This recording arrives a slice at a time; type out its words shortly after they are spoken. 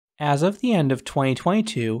As of the end of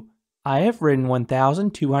 2022, I have ridden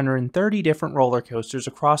 1,230 different roller coasters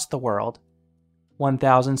across the world.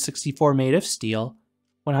 1,064 made of steel,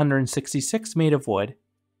 166 made of wood.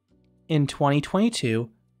 In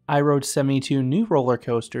 2022, I rode 72 new roller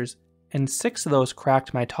coasters, and 6 of those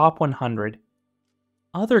cracked my top 100.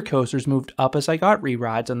 Other coasters moved up as I got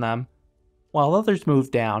re-rides on them, while others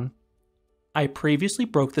moved down. I previously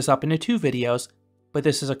broke this up into 2 videos, but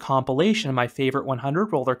this is a compilation of my favorite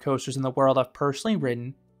 100 roller coasters in the world I've personally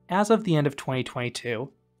ridden as of the end of 2022.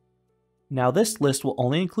 Now this list will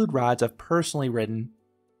only include rides I've personally ridden.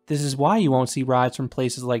 This is why you won't see rides from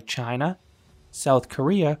places like China, South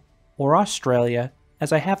Korea, or Australia,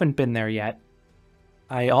 as I haven't been there yet.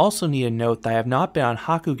 I also need to note that I have not been on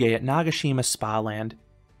Hakuge at Nagashima Spa Land.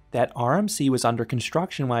 That RMC was under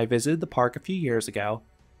construction when I visited the park a few years ago.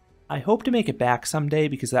 I hope to make it back someday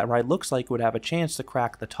because that ride looks like it would have a chance to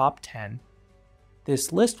crack the top 10.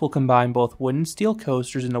 This list will combine both wood and steel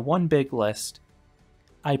coasters into one big list.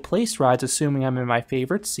 I place rides assuming I'm in my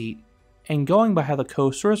favorite seat, and going by how the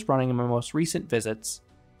coaster is running in my most recent visits.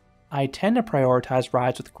 I tend to prioritize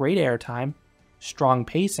rides with great airtime, strong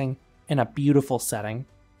pacing, and a beautiful setting.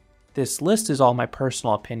 This list is all my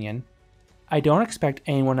personal opinion. I don't expect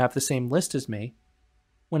anyone to have the same list as me.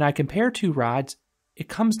 When I compare 2 rides, it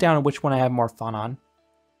comes down to which one I have more fun on.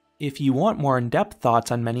 If you want more in-depth thoughts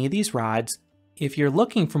on many of these rides, if you're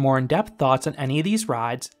looking for more in-depth thoughts on any of these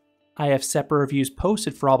rides, I have separate reviews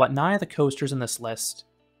posted for all but 9 of the coasters in this list.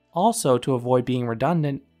 Also, to avoid being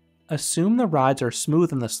redundant, assume the rides are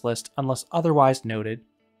smooth in this list unless otherwise noted.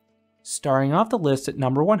 Starting off the list at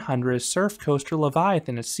number 100 is Surf Coaster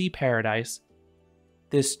Leviathan at Sea Paradise.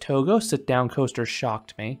 This Togo sit-down coaster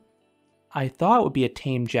shocked me. I thought it would be a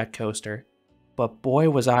tame jet coaster, but boy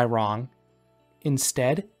was I wrong.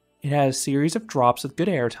 Instead, it had a series of drops with good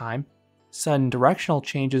airtime, sudden directional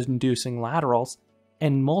changes inducing laterals,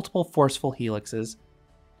 and multiple forceful helixes.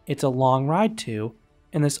 It's a long ride too,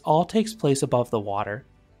 and this all takes place above the water.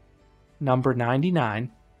 Number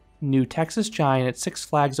 99, New Texas Giant at Six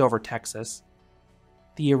Flags Over Texas.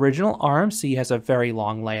 The original RMC has a very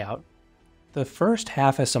long layout. The first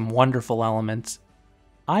half has some wonderful elements.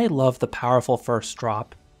 I love the powerful first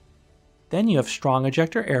drop. Then you have strong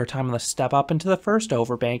ejector airtime on the step up into the first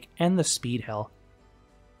overbank and the speed hill.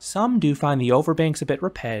 Some do find the overbanks a bit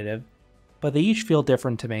repetitive, but they each feel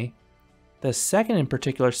different to me. The second in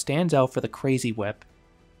particular stands out for the crazy whip.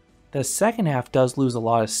 The second half does lose a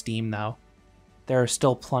lot of steam though. There are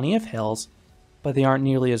still plenty of hills, but they aren't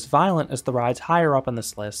nearly as violent as the rides higher up on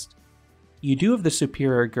this list. You do have the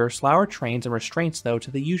superior Gerstlauer trains and restraints though to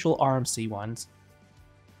the usual RMC ones.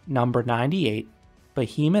 Number 98,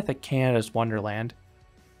 Behemoth at Canada's Wonderland.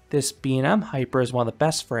 This B&M Hyper is one of the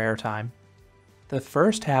best for airtime. The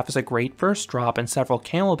first half is a great first drop and several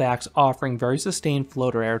camelbacks offering very sustained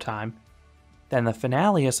floater airtime. Then the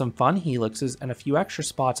finale has some fun helixes and a few extra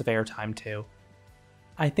spots of airtime too.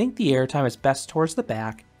 I think the airtime is best towards the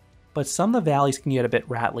back, but some of the valleys can get a bit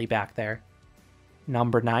rattly back there.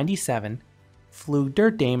 Number 97, Flug der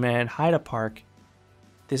Dämonen at Haida Park.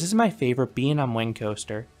 This is my favorite B&M wing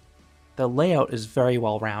coaster. The layout is very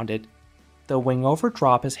well rounded. The wing over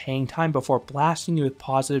drop has hang time before blasting you with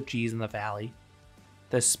positive G's in the valley.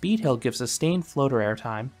 The speed hill gives sustained floater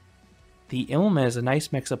airtime. The Immelman is a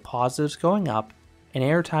nice mix of positives going up and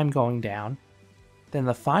airtime going down. Then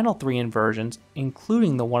the final 3 inversions,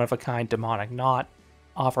 including the one-of-a-kind demonic knot,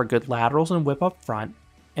 offer good laterals and whip up front,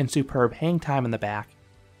 and superb hang time in the back.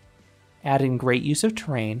 Add in great use of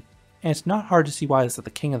terrain, and it's not hard to see why this is the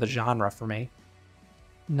king of the genre for me.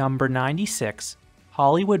 Number 96,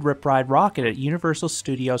 Hollywood Rip Ride Rocket at Universal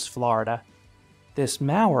Studios Florida. This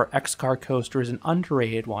Mauer X-Car coaster is an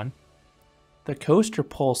underrated one. The coaster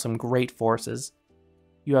pulls some great forces.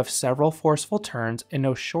 You have several forceful turns and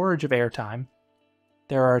no shortage of airtime.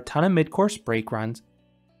 There are a ton of mid-course brake runs,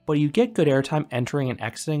 but you get good airtime entering and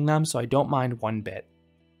exiting them, so I don't mind one bit.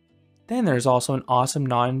 Then there's also an awesome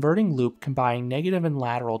non-inverting loop combining negative and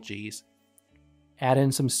lateral Gs. Add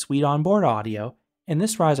in some sweet onboard audio, and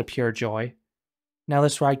this ride is a pure joy. Now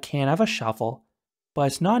this ride can have a shuffle, but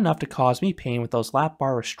it's not enough to cause me pain with those lap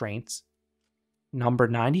bar restraints. Number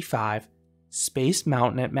 95, Space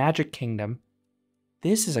Mountain at Magic Kingdom.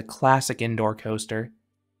 This is a classic indoor coaster.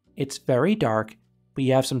 It's very dark, but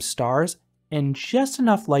you have some stars and just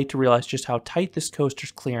enough light to realize just how tight this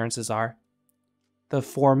coaster's clearances are. The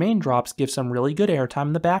 4 main drops give some really good airtime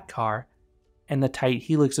in the back car, and the tight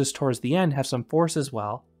helixes towards the end have some force as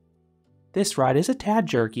well. This ride is a tad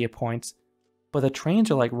jerky at points, but the trains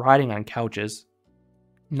are like riding on couches.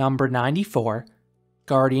 Number 94,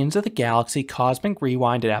 Guardians of the Galaxy Cosmic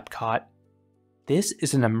Rewind at Epcot. This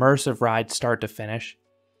is an immersive ride start to finish.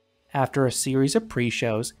 After a series of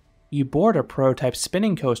pre-shows, you board a prototype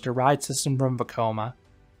spinning coaster ride system from Vekoma.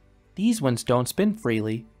 These ones don't spin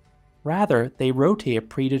freely. Rather, they rotate at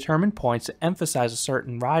predetermined points to emphasize a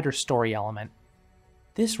certain ride or story element.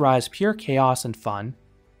 This ride is pure chaos and fun.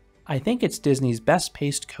 I think it's Disney's best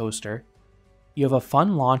paced coaster. You have a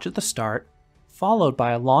fun launch at the start, followed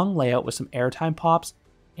by a long layout with some airtime pops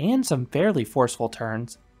and some fairly forceful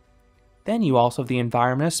turns. Then you also have the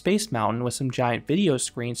environment of Space Mountain with some giant video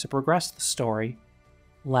screens to progress the story.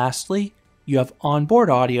 Lastly, you have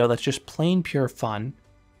onboard audio that's just plain pure fun.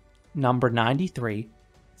 Number 93,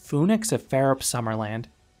 Phoenix at Fair Up Summerland.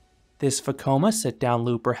 This Vekoma sit-down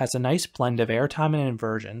looper has a nice blend of airtime and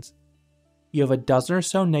inversions. You have a dozen or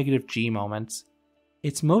so negative G moments.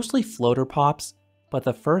 It's mostly floater pops, but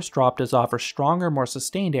the first drop does offer stronger, more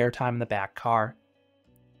sustained airtime in the back car.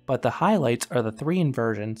 But the highlights are the 3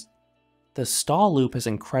 inversions. The stall loop has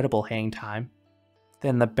incredible hang time.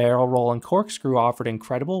 Then the barrel roll and corkscrew offered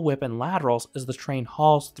incredible whip and laterals as the train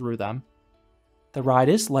hauls through them. The ride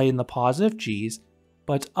is light in the positive Gs,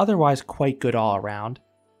 but it's otherwise quite good all around.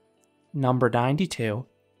 Number 92,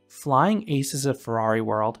 Flying Aces of Ferrari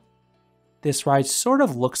World. This ride sort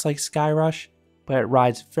of looks like Skyrush, but it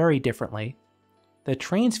rides very differently. The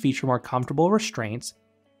trains feature more comfortable restraints,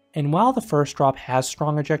 and while the first drop has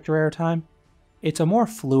strong ejector airtime, it's a more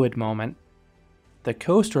fluid moment. The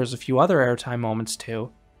coaster has a few other airtime moments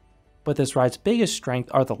too, but this ride's biggest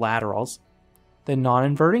strength are the laterals. The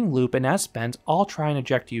non-inverting loop and S-bends all try and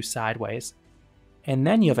eject you sideways, and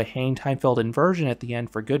then you have a hang time filled inversion at the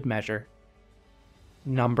end for good measure.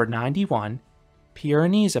 Number 91,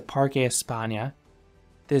 Pyrenees at Parque España.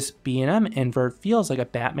 This B&M invert feels like a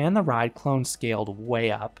Batman the Ride clone scaled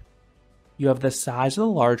way up. You have the size of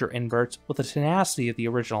the larger inverts with the tenacity of the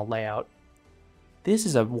original layout. This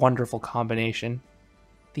is a wonderful combination.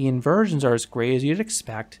 The inversions are as great as you'd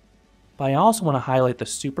expect, but I also want to highlight the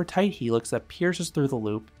super tight helix that pierces through the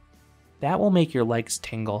loop. That will make your legs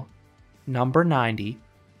tingle. Number 90,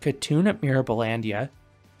 Katoon at Mirabilandia.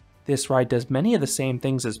 This ride does many of the same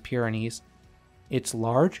things as Pyrenees. It's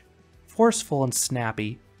large, forceful, and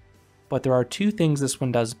snappy, but there are 2 things this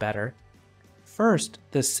one does better. First,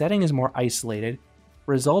 the setting is more isolated,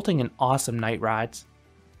 resulting in awesome night rides.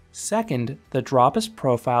 Second, the drop is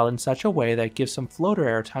profiled in such a way that it gives some floater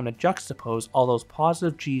airtime to juxtapose all those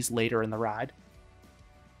positive Gs later in the ride.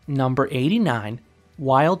 Number 89,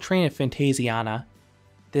 Wild Train at Fantasiana.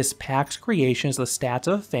 This PAX creation is the stats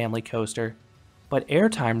of a family coaster, but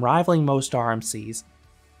airtime rivaling most RMCs.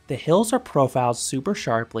 The hills are profiled super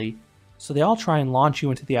sharply, so they all try and launch you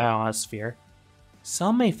into the ionosphere.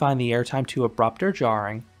 Some may find the airtime too abrupt or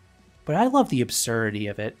jarring, but I love the absurdity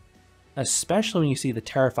of it, especially when you see the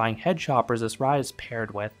terrifying head choppers this ride is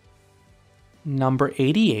paired with. Number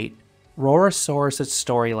 88, Rorosaurus at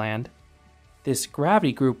Storyland. This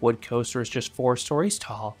Gravity Group wood coaster is just 4 stories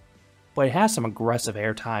tall, but it has some aggressive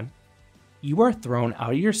airtime. You are thrown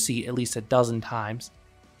out of your seat at least a dozen times,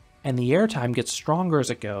 and the airtime gets stronger as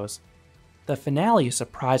it goes. The finale is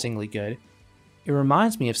surprisingly good. It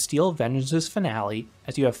reminds me of Steel Vengeance's finale,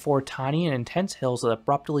 as you have 4 tiny and intense hills that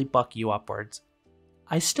abruptly buck you upwards.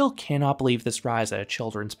 I still cannot believe this rides at a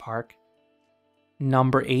children's park.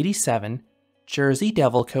 Number 87, Jersey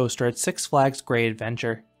Devil Coaster at Six Flags Great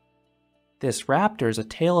Adventure. This Raptor is a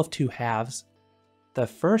tale of 2 halves. The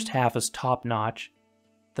first half is top notch.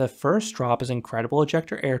 The first drop is incredible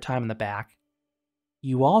ejector airtime in the back.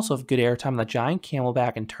 You also have good airtime on the giant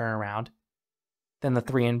camelback and turnaround. Then the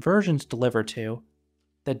 3 inversions deliver too.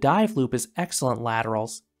 The dive loop is excellent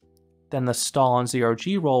laterals. Then the stall and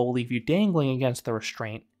 0G roll will leave you dangling against the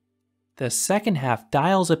restraint. The second half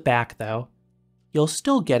dials it back though. You'll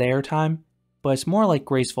still get airtime, but it's more like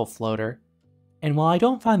graceful floater. And while I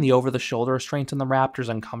don't find the over-the-shoulder restraints on the Raptors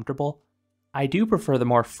uncomfortable, I do prefer the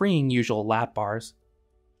more freeing usual lap bars.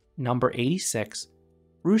 Number 86,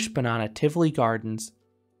 Ruche Banana Tivoli Gardens.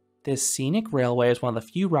 This scenic railway is one of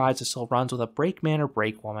the few rides that still runs with a brakeman or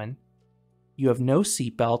brakewoman. You have no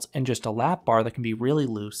seatbelts and just a lap bar that can be really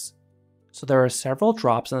loose, so there are several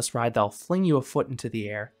drops in this ride that will fling you a foot into the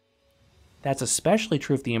air. That's especially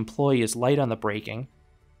true if the employee is light on the braking.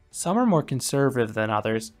 Some are more conservative than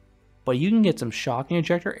others, but you can get some shocking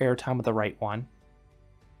ejector airtime with the right one.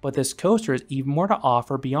 But this coaster has even more to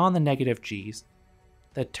offer beyond the negative Gs.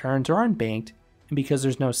 The turns are unbanked, and because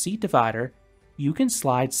there's no seat divider, you can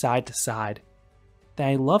slide side to side. Then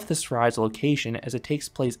I love this ride's location as it takes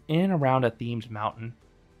place in and around a themed mountain.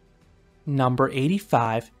 Number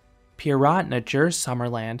 85, Piraten at Jers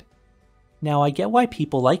Summerland. Now I get why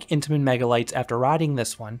people like Intamin Megalites after riding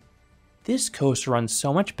this one. This coaster runs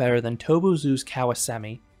so much better than Tobozu's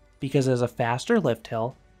Kawasemi because it has a faster lift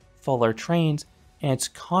hill, fuller trains, and it's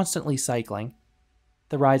constantly cycling.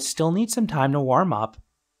 The ride still needs some time to warm up,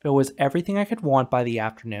 but it was everything I could want by the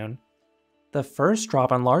afternoon. The first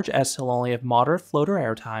drop on large S hill only have moderate floater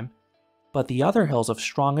airtime, but the other hills have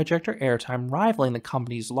strong ejector airtime rivaling the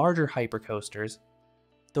company's larger hypercoasters.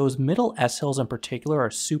 Those middle S hills in particular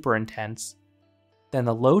are super intense. Then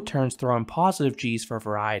the low turns throw in positive Gs for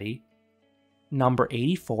variety. Number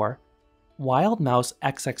 84, Wild Mouse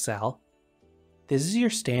XXL. This is your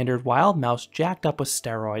standard Wild Mouse jacked up with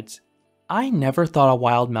steroids. I never thought a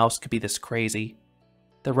Wild Mouse could be this crazy.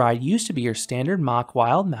 The ride used to be your standard mock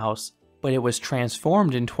Wild Mouse, but it was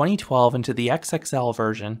transformed in 2012 into the XXL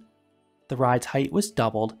version. The ride's height was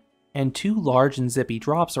doubled, and 2 large and zippy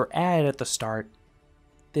drops were added at the start.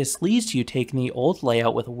 This leads to you taking the old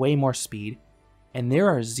layout with way more speed, and there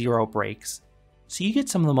are 0 brakes, so you get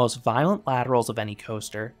some of the most violent laterals of any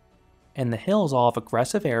coaster, and the hills all have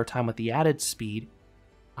aggressive airtime with the added speed.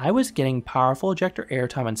 I was getting powerful ejector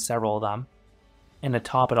airtime on several of them, and to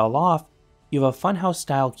top it all off, you have a funhouse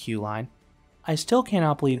style queue line. I still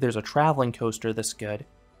cannot believe there's a traveling coaster this good.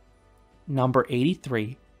 Number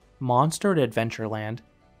 83, Monster at Adventureland.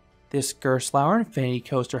 This Gerstlauer Infinity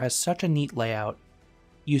Coaster has such a neat layout.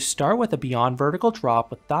 You start with a beyond vertical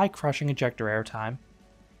drop with thigh-crushing ejector airtime.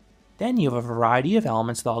 Then you have a variety of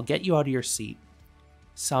elements that'll get you out of your seat.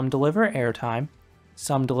 Some deliver airtime,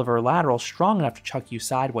 some deliver laterals strong enough to chuck you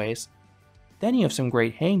sideways. Then you have some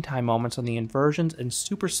great hang time moments on the inversions and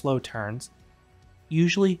super slow turns.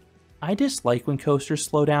 Usually, I dislike when coasters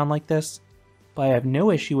slow down like this, but I have no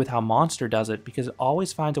issue with how Monster does it because it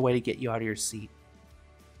always finds a way to get you out of your seat.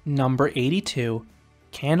 Number 82,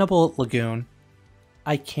 Cannibal Lagoon.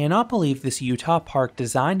 I cannot believe this Utah park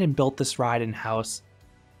designed and built this ride in-house.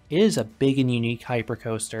 It is a big and unique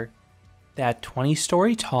hypercoaster. That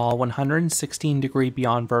 20-story tall, 116-degree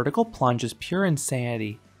beyond vertical plunge is pure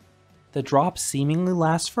insanity. The drops seemingly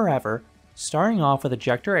last forever, starting off with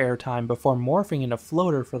ejector airtime before morphing into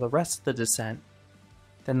floater for the rest of the descent.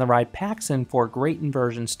 Then the ride packs in 4 great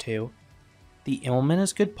inversions too. The Immelman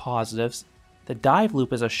has good positives, the dive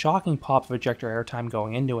loop is a shocking pop of ejector airtime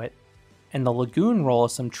going into it, and the lagoon roll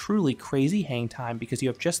is some truly crazy hang time because you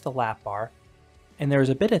have just the lap bar, and there is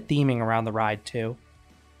a bit of theming around the ride too.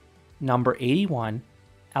 Number 81,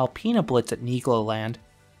 Alpina Blitz at Nigloland.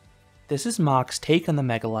 This is Mach's take on the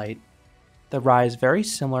Megalite. The ride is very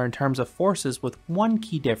similar in terms of forces with one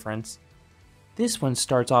key difference. This one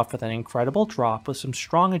starts off with an incredible drop with some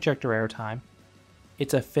strong ejector airtime.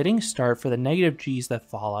 It's a fitting start for the negative Gs that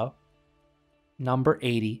follow. Number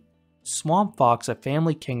 80, Swamp Fox at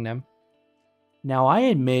Family Kingdom. Now I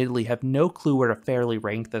admittedly have no clue where to fairly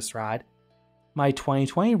rank this ride. My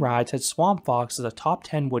 2020 rides had Swamp Fox as a top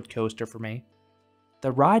 10 wood coaster for me.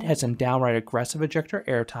 The ride had some downright aggressive ejector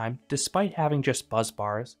airtime despite having just buzz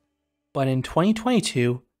bars. But in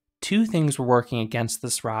 2022, 2 things were working against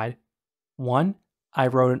this ride. 1, I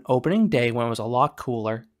rode an opening day when it was a lot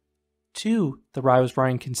cooler. 2, the ride was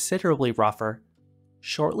running considerably rougher.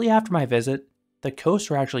 Shortly after my visit, the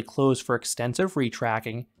coaster actually closed for extensive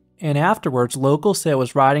retracking, and afterwards locals said it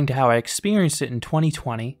was riding to how I experienced it in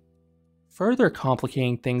 2020. Further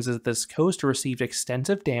complicating things is this coaster received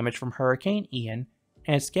extensive damage from Hurricane Ian,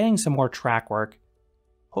 and it's getting some more track work.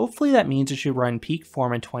 Hopefully that means it should run peak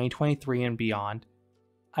form in 2023 and beyond.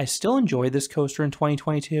 I still enjoyed this coaster in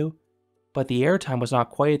 2022, but the airtime was not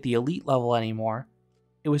quite at the elite level anymore.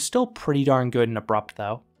 It was still pretty darn good and abrupt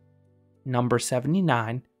though. Number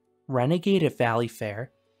 79, Renegade at Valley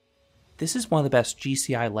Fair. This is one of the best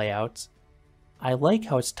GCI layouts. I like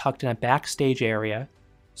how it's tucked in a backstage area,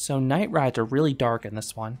 so night rides are really dark in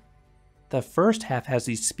this one. The first half has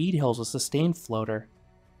these speed hills with sustained floater.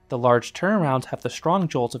 The large turnarounds have the strong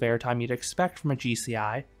jolts of airtime you'd expect from a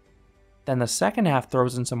GCI. Then the second half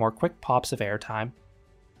throws in some more quick pops of airtime.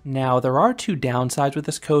 Now there are 2 downsides with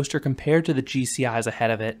this coaster compared to the GCIs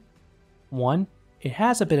ahead of it. 1, it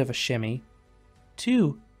has a bit of a shimmy.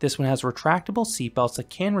 2, this one has retractable seatbelts that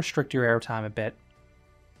can restrict your airtime a bit.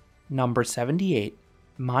 Number 78,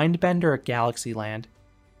 Mindbender at Galaxyland.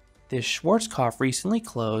 This Schwarzkopf recently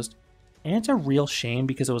closed, and it's a real shame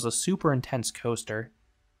because it was a super intense coaster.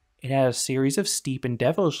 It had a series of steep and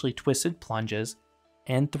devilishly twisted plunges,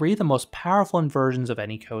 and 3 of the most powerful inversions of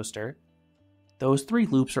any coaster. Those 3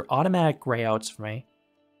 loops are automatic grayouts for me.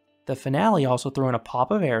 The finale also threw in a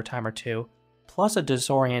pop of airtime or 2, plus a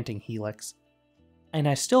disorienting helix. And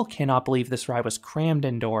I still cannot believe this ride was crammed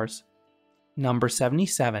indoors. Number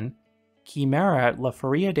 77, Chimera at La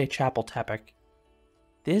Feria de Chapultepec.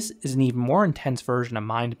 This is an even more intense version of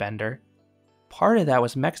Mindbender. Part of that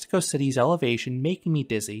was Mexico City's elevation making me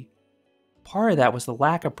dizzy. Part of that was the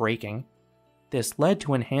lack of braking. This led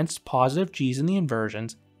to enhanced positive Gs in the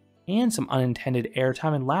inversions, and some unintended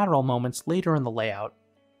airtime and lateral moments later in the layout.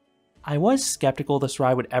 I was skeptical this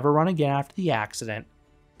ride would ever run again after the accident,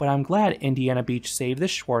 but I'm glad Indiana Beach saved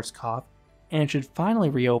this Schwarzkopf, and it should finally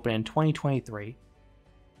reopen in 2023.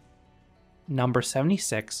 Number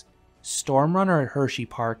 76, Storm Runner at Hershey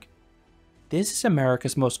Park. This is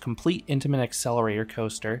America's most complete intimate accelerator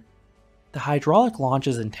coaster. The hydraulic launch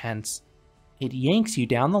is intense. It yanks you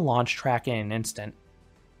down the launch track in an instant.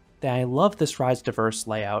 Then I love this ride's diverse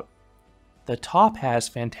layout. The top has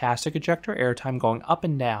fantastic ejector airtime going up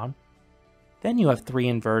and down. Then you have 3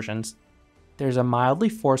 inversions. There's a mildly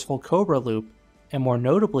forceful cobra loop, and more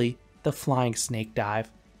notably, the flying snake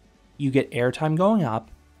dive. You get airtime going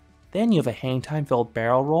up, then you have a hang time filled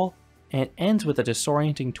barrel roll, and it ends with a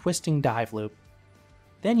disorienting twisting dive loop.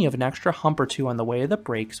 Then you have an extra hump or two on the way of the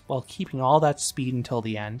brakes while keeping all that speed until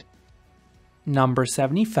the end. Number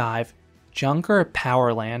 75, Junker at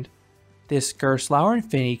Powerland. This Gerstlauer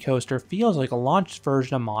Infinity Coaster feels like a launched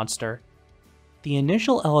version of Monster. The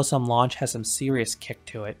initial LSM launch has some serious kick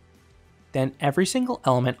to it. Then every single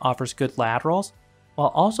element offers good laterals, while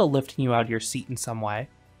also lifting you out of your seat in some way.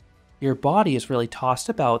 Your body is really tossed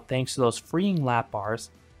about thanks to those freeing lap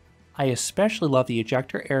bars. I especially love the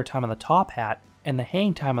ejector airtime on the top hat and the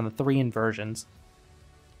hang time on the 3 inversions.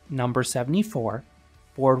 Number 74,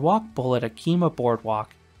 Boardwalk Bullet at Kemah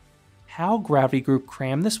Boardwalk. How Gravity Group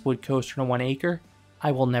crammed this wood coaster into 1 acre,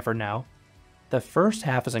 I will never know. The first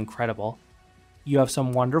half is incredible. You have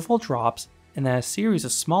some wonderful drops, and then a series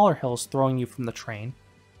of smaller hills throwing you from the train.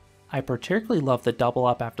 I particularly love the double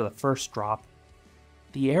up after the first drop.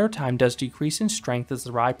 The airtime does decrease in strength as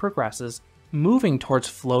the ride progresses, moving towards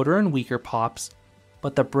floater and weaker pops,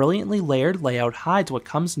 but the brilliantly layered layout hides what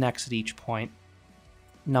comes next at each point.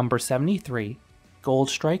 Number 73, Gold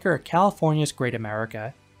Striker at California's Great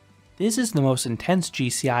America. This is the most intense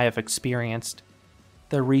GCI I've experienced.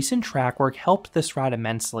 The recent track work helped this ride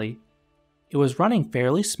immensely. It was running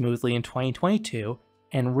fairly smoothly in 2022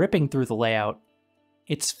 and ripping through the layout.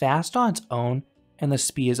 It's fast on its own, and the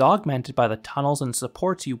speed is augmented by the tunnels and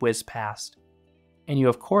supports you whiz past. And you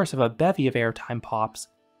of course have a bevy of airtime pops.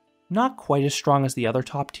 Not quite as strong as the other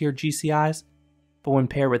top tier GCIs, but when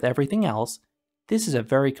paired with everything else, this is a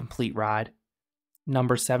very complete ride.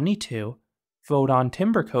 Number 72, Vodon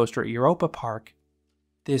Timber Coaster at Europa Park.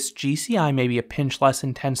 This GCI may be a pinch less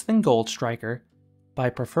intense than Gold Striker, but I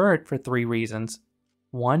prefer it for 3 reasons.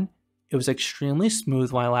 1, it was extremely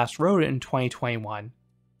smooth when I last rode it in 2021.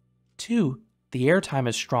 2, the airtime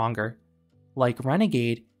is stronger. Like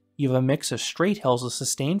Renegade, you have a mix of straight hills with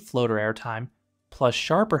sustained floater airtime, plus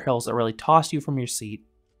sharper hills that really toss you from your seat.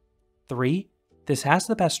 3, this has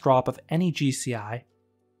the best drop of any GCI.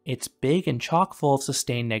 It's big and chock full of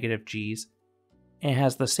sustained negative Gs, and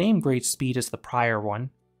has the same great speed as the prior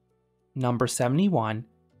one. Number 71,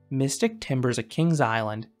 Mystic Timbers at Kings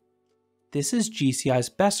Island. This is GCI's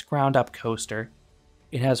best ground up coaster.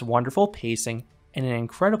 It has wonderful pacing and an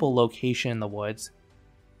incredible location in the woods.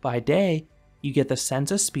 By day, you get the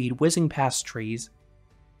sense of speed whizzing past trees.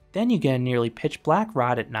 Then you get a nearly pitch black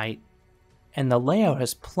ride at night, and the layout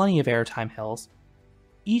has plenty of airtime hills.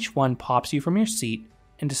 Each one pops you from your seat,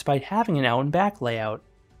 and despite having an out and back layout,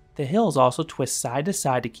 the hills also twist side to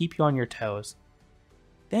side to keep you on your toes.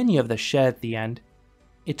 Then you have the shed at the end.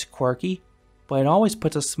 It's quirky, but it always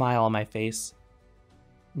puts a smile on my face.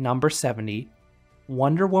 Number 70,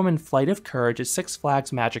 Wonder Woman Flight of Courage at Six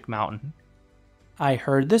Flags Magic Mountain. I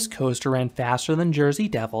heard this coaster ran faster than Jersey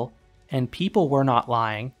Devil, and people were not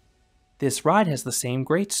lying. This ride has the same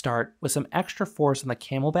great start with some extra force on the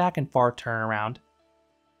camelback and far turnaround.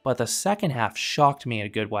 But the second half shocked me in a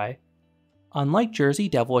good way. Unlike Jersey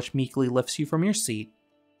Devil, which meekly lifts you from your seat,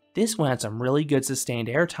 this one had some really good sustained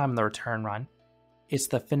airtime in the return run. It's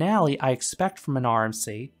the finale I expect from an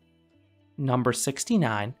RMC. Number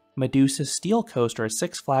 69, Medusa Steel Coaster at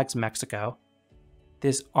Six Flags Mexico.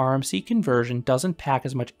 This RMC conversion doesn't pack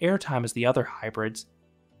as much airtime as the other hybrids,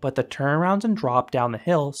 but the turnarounds and drop down the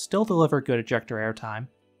hill still deliver good ejector airtime.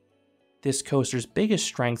 This coaster's biggest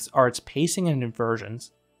strengths are its pacing and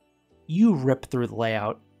inversions. You rip through the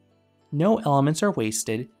layout. No elements are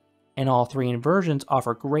wasted, and all 3 inversions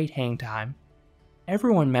offer great hang time.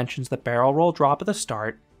 Everyone mentions the barrel roll drop at the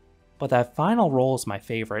start, but that final roll is my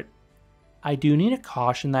favorite. I do need to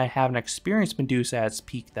caution that I haven't experienced Medusa at its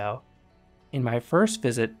peak though. In my first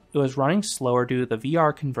visit, it was running slower due to the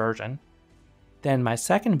VR conversion. Then my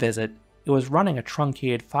second visit, it was running a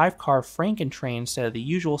truncated 5-car Franken train instead of the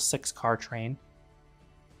usual 6-car train.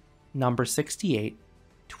 Number 68,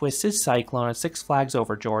 Twisted Cyclone at Six Flags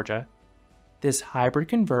Over Georgia. This hybrid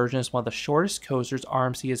conversion is one of the shortest coasters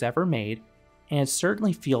RMC has ever made, and it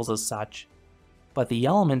certainly feels as such. But the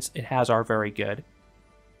elements it has are very good.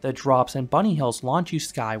 The drops and bunny hills launch you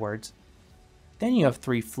skywards. Then you have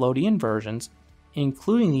 3 floaty inversions,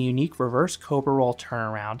 including the unique reverse cobra roll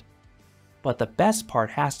turnaround. But the best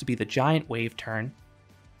part has to be the giant wave turn.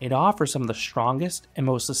 It offers some of the strongest and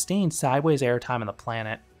most sustained sideways airtime on the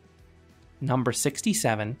planet. Number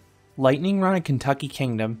 67, Lightning Run at Kentucky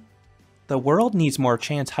Kingdom. The world needs more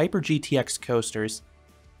Chance Hyper GTX coasters.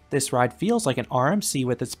 This ride feels like an RMC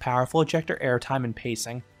with its powerful ejector airtime and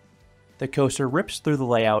pacing. The coaster rips through the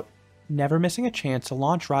layout, never missing a chance to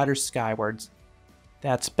launch riders skywards.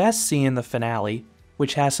 That's best seen in the finale,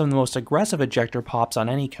 which has some of the most aggressive ejector pops on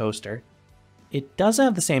any coaster. It doesn't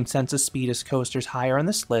have the same sense of speed as coasters higher on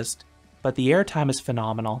this list, but the airtime is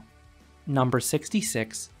phenomenal. Number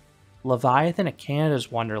 66, Leviathan at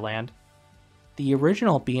Canada's Wonderland. The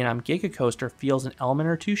original B&M Giga Coaster feels an element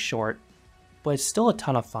or two short, but it's still a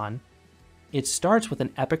ton of fun. It starts with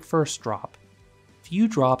an epic first drop. Few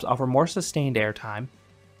drops offer more sustained airtime.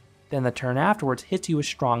 Then the turn afterwards hits you with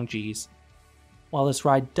strong Gs. While this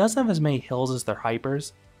ride doesn't have as many hills as their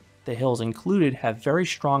hypers, the hills included have very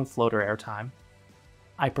strong floater airtime.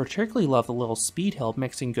 I particularly love the little speed hill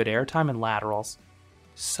mixing good airtime and laterals.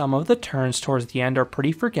 Some of the turns towards the end are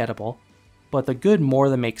pretty forgettable, but the good more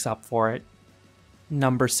than makes up for it.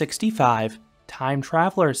 Number 65, Time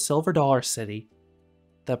Traveler at Silver Dollar City.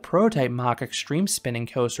 The prototype Mach Extreme Spinning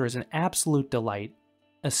Coaster is an absolute delight,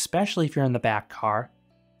 especially if you're in the back car.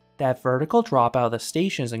 That vertical drop out of the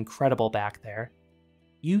station is incredible back there.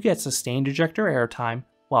 You get sustained ejector airtime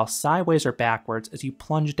while sideways or backwards as you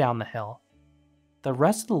plunge down the hill. The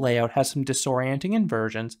rest of the layout has some disorienting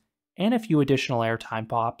inversions and a few additional airtime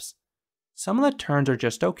pops. Some of the turns are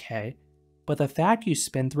just okay, but the fact you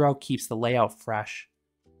spin throughout keeps the layout fresh.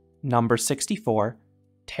 Number 64,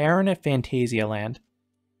 Terran at Phantasialand.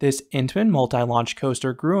 This intimate multi-launch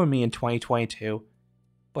coaster grew on me in 2022,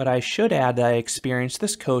 but I should add that I experienced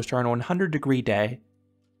this coaster on a 100-degree day.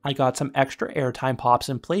 I got some extra airtime pops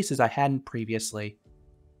in places I hadn't previously.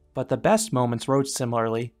 But the best moments rode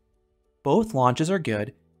similarly. Both launches are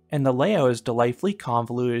good, and the layout is delightfully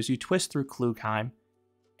convoluted as you twist through Klugheim,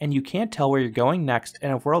 and you can't tell where you're going next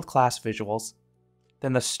and have world-class visuals.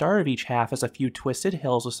 Then the start of each half has a few twisted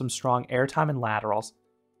hills with some strong airtime and laterals,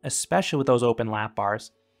 especially with those open lap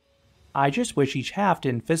bars. I just wish each half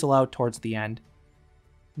didn't fizzle out towards the end.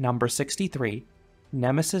 Number 63,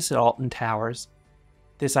 Nemesis at Alton Towers.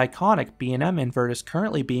 This iconic B&M invert is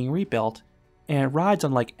currently being rebuilt, and it rides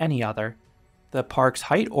unlike any other. The park's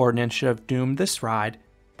height ordinance should have doomed this ride,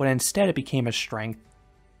 but instead it became a strength.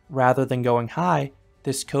 Rather than going high,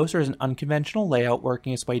 this coaster is an unconventional layout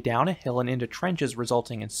working its way down a hill and into trenches,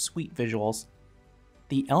 resulting in sweet visuals.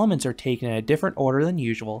 The elements are taken in a different order than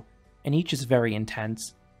usual, and each is very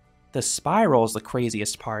intense. The spiral is the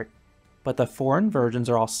craziest part, but the 4 inversions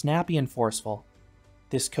are all snappy and forceful.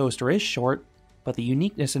 This coaster is short, but the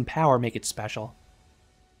uniqueness and power make it special.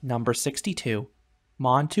 Number 62,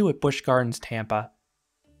 Montu at Busch Gardens Tampa.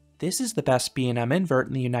 This is the best B&M invert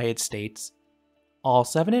in the United States. All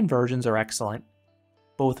 7 inversions are excellent.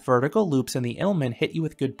 Both vertical loops and the element hit you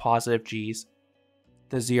with good positive Gs.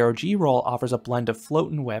 The 0G roll offers a blend of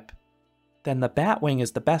float and whip. Then the Batwing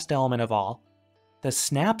is the best element of all. The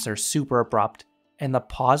snaps are super abrupt, and the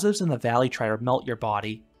positives in the valley try to melt your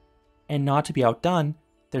body. And not to be outdone,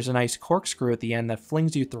 there's a nice corkscrew at the end that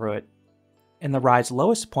flings you through it. And the ride's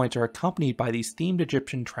lowest points are accompanied by these themed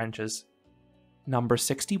Egyptian trenches. Number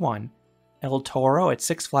 61, El Toro at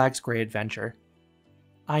Six Flags Great Adventure.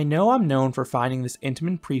 I know I'm known for finding this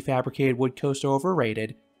intimate prefabricated wood coaster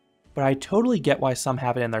overrated, but I totally get why some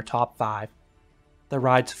have it in their top 5. The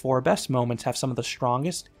ride's 4 best moments have some of the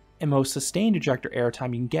strongest and most sustained ejector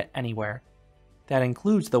airtime you can get anywhere. That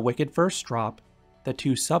includes the wicked first drop, the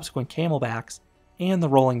 2 subsequent camelbacks, and the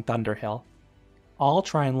rolling Thunderhill. All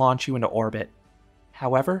try and launch you into orbit.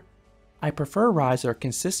 However, I prefer rides that are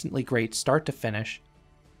consistently great start to finish.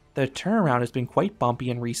 The turnaround has been quite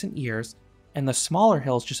bumpy in recent years, and the smaller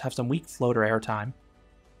hills just have some weak floater airtime.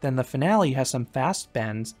 Then the finale has some fast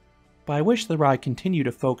bends, but I wish the ride continued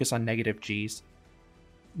to focus on negative Gs.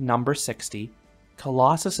 Number 60,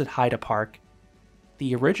 Colossus at Haida Park.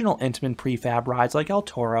 The original Intamin prefab rides like El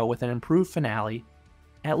Toro with an improved finale,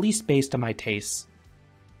 at least based on my tastes.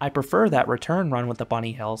 I prefer that return run with the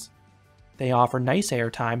bunny hills. They offer nice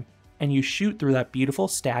airtime, and you shoot through that beautiful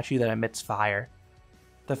statue that emits fire.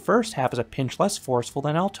 The first half is a pinch less forceful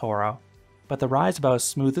than El Toro, but the ride's about as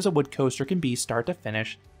smooth as a wood coaster can be start to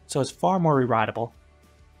finish, so it's far more re-rideable.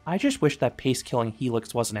 I just wish that pace-killing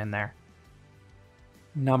helix wasn't in there.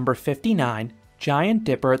 Number 59, Giant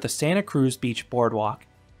Dipper at the Santa Cruz Beach Boardwalk.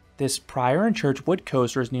 This Pryor and Church wood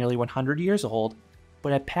coaster is nearly 100 years old,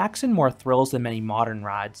 but it packs in more thrills than many modern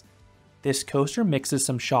rides. This coaster mixes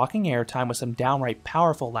some shocking airtime with some downright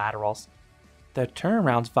powerful laterals. The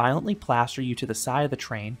turnarounds violently plaster you to the side of the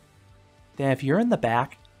train. Then if you're in the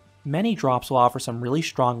back, many drops will offer some really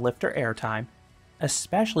strong lift or airtime,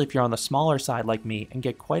 especially if you're on the smaller side like me and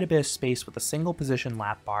get quite a bit of space with a single position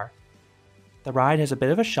lap bar. The ride has a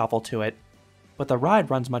bit of a shuffle to it, but the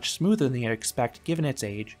ride runs much smoother than you'd expect given its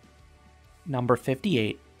age. Number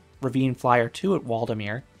 58, Ravine Flyer 2 at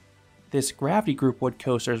Waldameer. This Gravity Group wood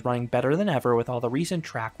coaster is running better than ever with all the recent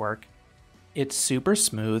track work. It's super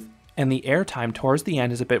smooth, and the airtime towards the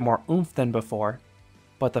end is a bit more oomph than before,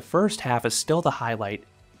 but the first half is still the highlight.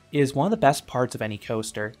 It is one of the best parts of any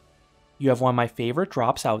coaster. You have one of my favorite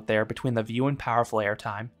drops out there between the view and powerful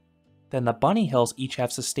airtime. Then the bunny hills each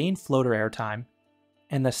have sustained floater airtime,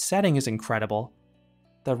 and the setting is incredible.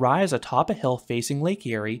 The ride is atop a hill facing Lake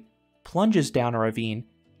Erie, plunges down a ravine,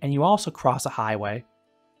 and you also cross a highway.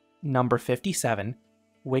 Number 57,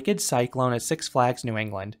 Wicked Cyclone at Six Flags New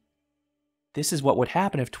England. This is what would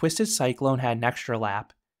happen if Twisted Cyclone had an extra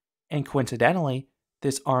lap, and coincidentally,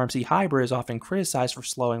 this RMC hybrid is often criticized for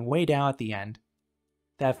slowing way down at the end.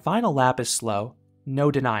 That final lap is slow,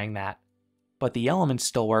 no denying that, but the elements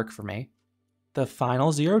still work for me. The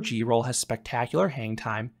final 0G roll has spectacular hang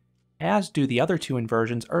time, as do the other two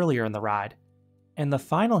inversions earlier in the ride, and the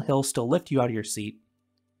final hills still lift you out of your seat.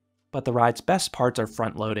 But the ride's best parts are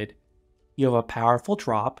front-loaded. You have a powerful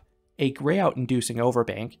drop, a gray-out-inducing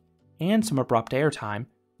overbank, and some abrupt airtime,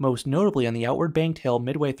 most notably on the outward banked hill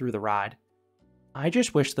midway through the ride. I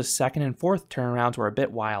just wish the second and fourth turnarounds were a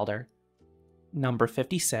bit wilder. Number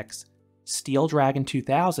 56, Steel Dragon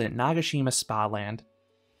 2000 at Nagashima Spa Land.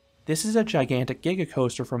 This is a gigantic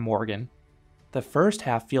gigacoaster from Morgan. The first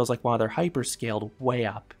half feels like one of their hypers scaled way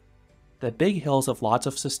up. The big hills have lots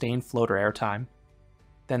of sustained floater airtime.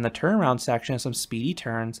 Then the turnaround section has some speedy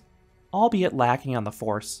turns, albeit lacking on the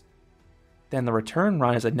force. Then the return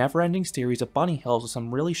run is a never-ending series of bunny hills with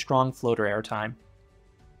some really strong floater airtime.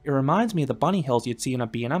 It reminds me of the bunny hills you'd see in a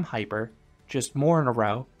B&M Hyper, just more in a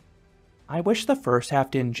row. I wish the first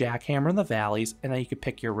half didn't jackhammer in the valleys and that you could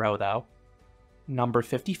pick your row though. Number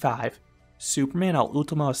 55, Superman El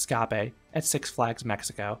Ultimo Escape at Six Flags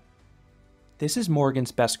Mexico. This is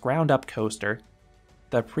Morgan's best ground-up coaster.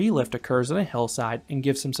 The pre-lift occurs on a hillside and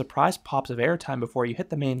gives some surprise pops of airtime before you hit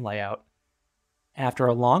the main layout. After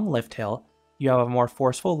a long lift hill, you have a more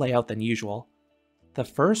forceful layout than usual. The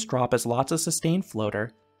first drop has lots of sustained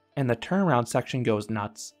floater, and the turnaround section goes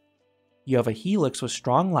nuts. You have a helix with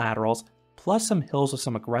strong laterals, plus some hills with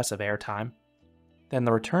some aggressive airtime. Then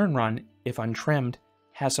the return run, if untrimmed,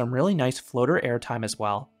 has some really nice floater airtime as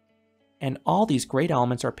well. And all these great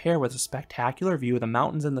elements are paired with a spectacular view of the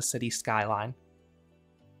mountains and the city skyline.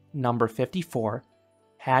 Number 54,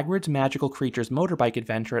 Hagrid's Magical Creatures Motorbike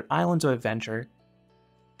Adventure at Islands of Adventure.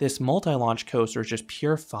 This multi-launch coaster is just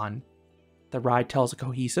pure fun. The ride tells a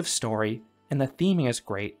cohesive story, and the theming is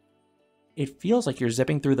great. It feels like you're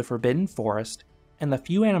zipping through the Forbidden Forest, and the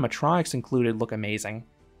few animatronics included look amazing.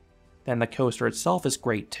 Then the coaster itself is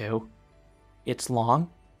great too. It's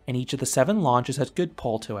long, and each of the 7 launches has good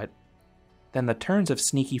pull to it. Then the turns have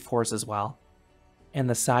sneaky force as well. And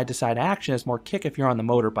the side-to-side action is more kick if you're on the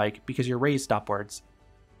motorbike because you're raised upwards.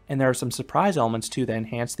 And there are some surprise elements too that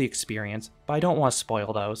enhance the experience, but I don't want to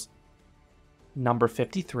spoil those. Number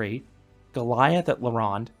 53, Goliath at La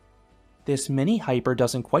Ronde. This mini hyper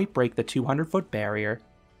doesn't quite break the 200-foot barrier,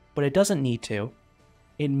 but it doesn't need to.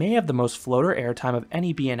 It may have the most floater airtime of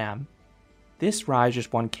any B&M. This ride is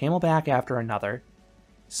just one camelback after another.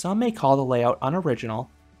 Some may call the layout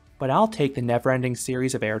unoriginal, but I'll take the never-ending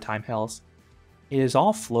series of airtime hills. It is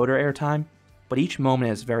all floater airtime, but each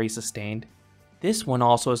moment is very sustained. This one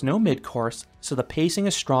also has no mid-course, so the pacing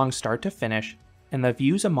is strong start to finish, and the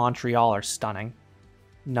views of Montreal are stunning.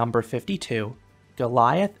 Number 52,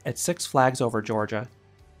 Goliath at Six Flags Over Georgia.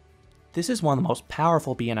 This is one of the most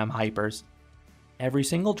powerful B&M hypers. Every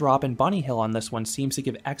single drop in Bunny Hill on this one seems to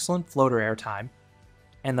give excellent floater airtime,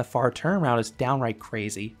 and the far turnaround is downright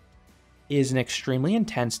crazy. It is an extremely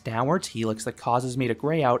intense downwards helix that causes me to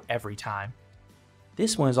gray out every time.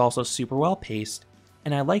 This one is also super well paced,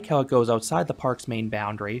 and I like how it goes outside the park's main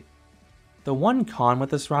boundary. The one con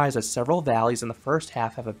with this ride is that several valleys in the first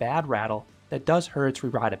half have a bad rattle that does hurt its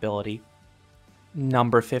re-rideability.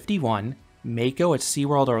 Number 51, Mako at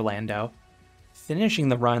SeaWorld Orlando. Finishing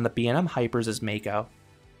the run in the B&M Hypers is Mako.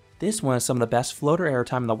 This one has some of the best floater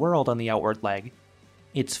airtime in the world on the outward leg.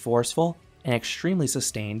 It's forceful, and extremely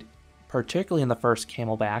sustained, particularly in the first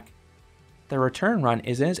Camelback. The return run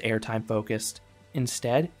isn't as airtime focused.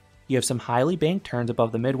 Instead, you have some highly banked turns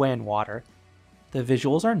above the midway in water. The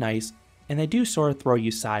visuals are nice, and they do sort of throw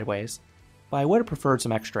you sideways, but I would have preferred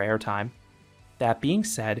some extra airtime. That being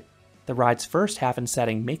said, the ride's first half and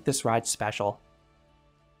setting make this ride special.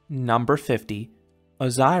 Number 50.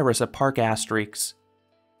 Osiris at Park Asterix.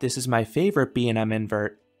 This is my favorite B&M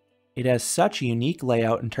invert. It has such a unique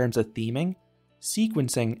layout in terms of theming,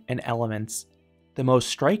 sequencing, and elements. The most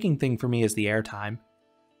striking thing for me is the airtime.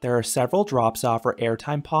 There are several drops that offer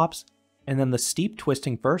airtime pops, and then the steep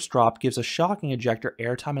twisting first drop gives a shocking ejector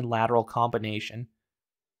airtime and lateral combination.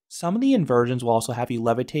 Some of the inversions will also have you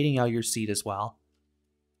levitating out of your seat as well.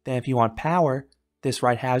 Then if you want power, this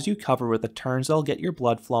ride has you covered with the turns that'll get your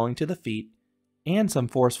blood flowing to the feet, and some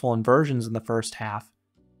forceful inversions in the first half.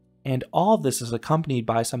 And all of this is accompanied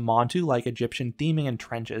by some Montu-like Egyptian theming and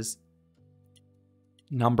trenches.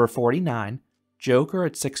 Number 49. Joker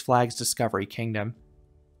at Six Flags Discovery Kingdom.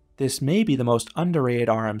 This may be the most underrated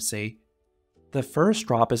RMC. The first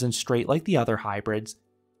drop isn't straight like the other hybrids.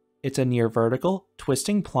 It's a near vertical,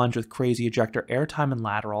 twisting plunge with crazy ejector airtime and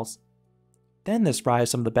laterals. Then this ride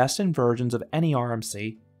has some of the best inversions of any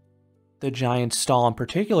RMC. The giant stall in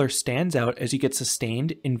particular stands out as you get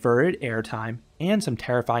sustained, inverted airtime, and some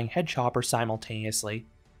terrifying head choppers simultaneously.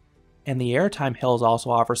 And the airtime hills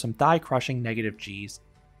also offer some thigh-crushing negative Gs.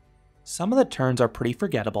 Some of the turns are pretty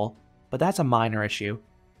forgettable, but that's a minor issue.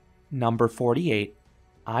 Number 48.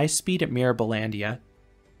 iSpeed at Mirabilandia.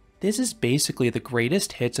 This is basically the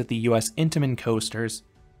greatest hits of the US Intamin coasters.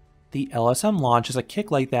 The LSM launch is a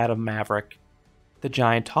kick like that of Maverick. The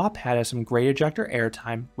giant top hat has some great ejector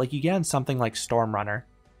airtime like you get in something like Stormrunner.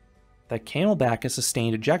 The Camelback is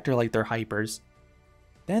sustained ejector like their hypers.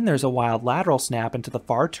 Then there's a wild lateral snap into the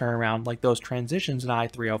far turnaround like those transitions in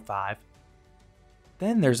I-305.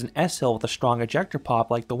 Then there's an S-hill with a strong ejector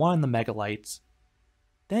pop like the one in the Megalites.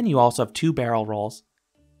 Then you also have two barrel rolls.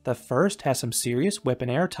 The first has some serious whip and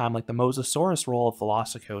airtime like the Mosasaurus roll of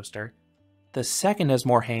Velocicoaster. The second has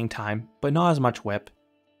more hang time, but not as much whip.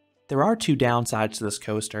 There are two downsides to this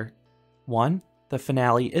coaster. 1. The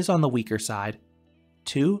finale is on the weaker side.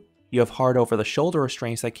 2. You have hard over-the-shoulder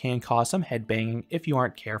restraints that can cause some headbanging if you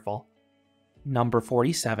aren't careful. Number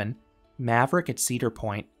 47. Maverick at Cedar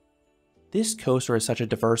Point. This coaster is such a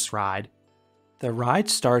diverse ride. The ride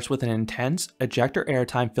starts with an intense, ejector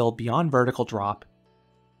airtime filled beyond vertical drop.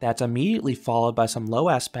 That's immediately followed by some low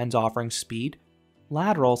S-bends offering speed,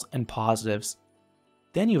 laterals, and positives.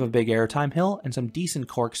 Then you have a big airtime hill and some decent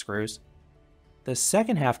corkscrews. The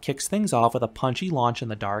second half kicks things off with a punchy launch in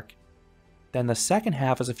the dark. Then the second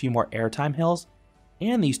half has a few more airtime hills,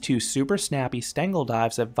 and these two super snappy Stengel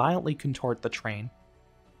dives that violently contort the train.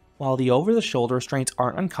 While the over-the-shoulder restraints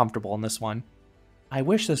aren't uncomfortable in this one, I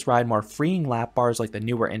wish this ride more freeing lap bars like the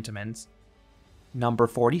newer Intamins. Number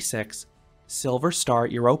 46. Silver Star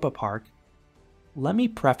at Europa Park. Let me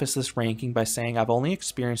preface this ranking by saying I've only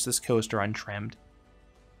experienced this coaster untrimmed.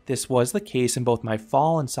 This was the case in both my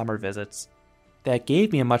fall and summer visits. That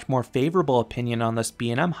gave me a much more favorable opinion on this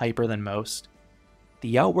B&M hyper than most.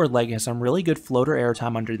 The outward leg has some really good floater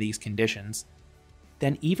airtime under these conditions.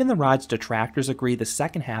 Then even the ride's detractors agree the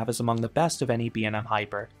second half is among the best of any B&M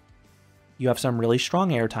hyper. You have some really strong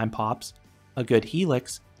airtime pops, a good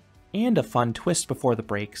helix, and a fun twist before the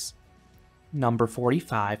brakes. Number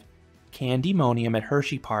 45. Candymonium at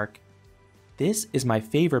Hershey Park. This is my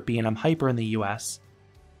favorite B&M hyper in the US.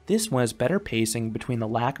 This one has better pacing between the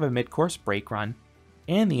lack of a mid-course brake run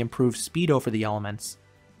and the improved speed over the elements.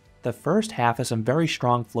 The first half has some very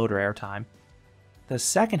strong floater airtime. The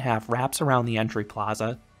second half wraps around the entry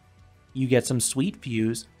plaza. You get some sweet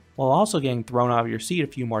views while also getting thrown out of your seat a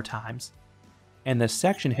few more times. And this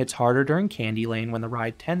section hits harder during Candy Lane when the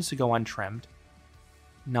ride tends to go untrimmed.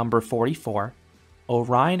 Number 44.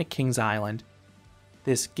 Orion at Kings Island.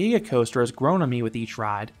 This Giga Coaster has grown on me with each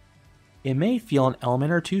ride. It may feel an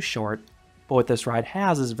element or two short, but what this ride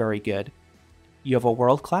has is very good. You have a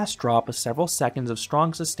world-class drop with several seconds of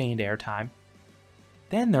strong sustained airtime.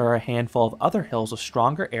 Then there are a handful of other hills with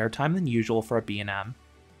stronger airtime than usual for a B&M.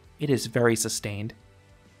 It is very sustained.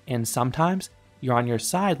 And sometimes, you're on your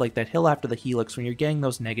side like that hill after the helix when you're getting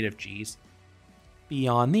those negative Gs.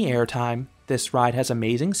 Beyond the airtime, this ride has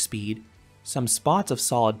amazing speed, some spots of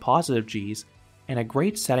solid positive Gs, and a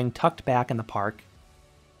great setting tucked back in the park.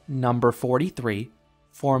 Number 43.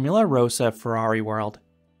 Formula Rossa at Ferrari World.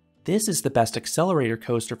 This is the best accelerator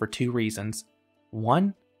coaster for two reasons.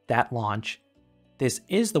 1. That launch. This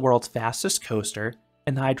is the world's fastest coaster,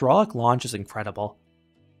 and the hydraulic launch is incredible.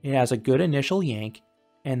 It has a good initial yank,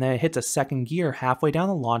 and then it hits a second gear halfway down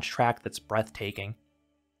the launch track that's breathtaking.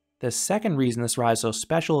 The second reason this ride is so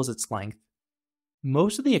special is its length.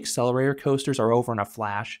 Most of the accelerator coasters are over in a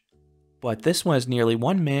flash, but this one is nearly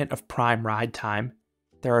 1 minute of prime ride time.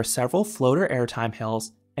 There are several floater airtime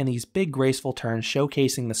hills, and these big graceful turns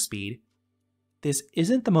showcasing the speed. This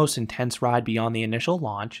isn't the most intense ride beyond the initial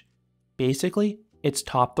launch. Basically, it's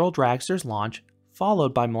Top Thrill Dragster's launch,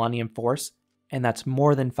 followed by Millennium Force, and that's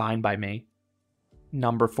more than fine by me.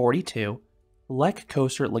 Number 42, Lek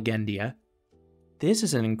Coaster at Legendia. This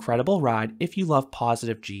is an incredible ride if you love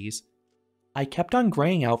positive Gs. I kept on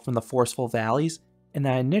graying out from the forceful valleys, and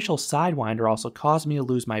that initial sidewinder also caused me to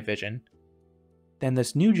lose my vision. Then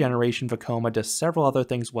this new generation Vekoma does several other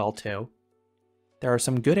things well too. There are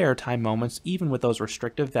some good airtime moments even with those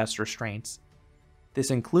restrictive vest restraints.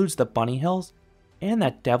 This includes the bunny hills, and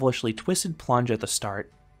that devilishly twisted plunge at the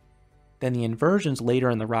start. Then the inversions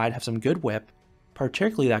later in the ride have some good whip,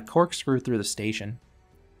 particularly that corkscrew through the station.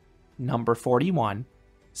 Number 41,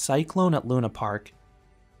 Cyclone at Luna Park.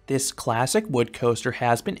 This classic wood coaster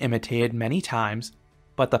has been imitated many times,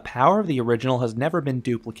 but the power of the original has never been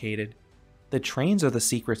duplicated. The trains are the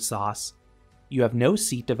secret sauce. You have no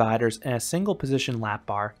seat dividers and a single position lap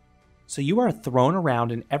bar, so you are thrown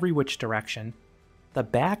around in every which direction. The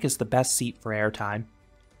back is the best seat for airtime.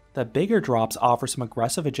 The bigger drops offer some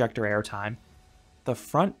aggressive ejector airtime. The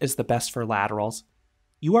front is the best for laterals.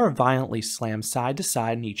 You are violently slammed side to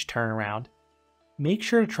side in each turnaround. Make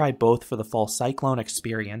sure to try both for the full Cyclone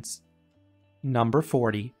experience. Number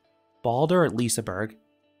 40, Balder at Liseberg.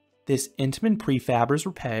 This Intamin prefab is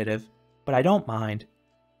repetitive, but I don't mind.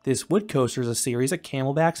 This wood coaster is a series of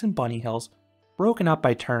camelbacks and bunny hills, broken up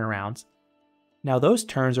by turnarounds. Now those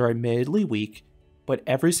turns are admittedly weak, but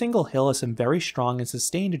every single hill has some very strong and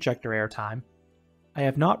sustained ejector airtime. I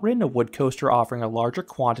have not ridden a wood coaster offering a larger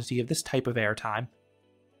quantity of this type of airtime.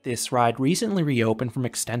 This ride recently reopened from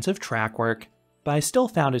extensive track work, but I still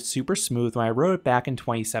found it super smooth when I rode it back in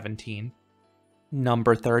 2017.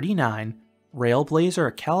 Number 39, Railblazer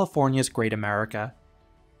at California's Great America.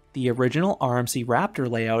 The original RMC Raptor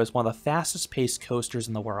layout is one of the fastest paced coasters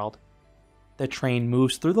in the world. The train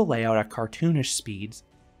moves through the layout at cartoonish speeds.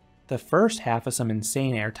 The first half has some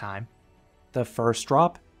insane airtime. The first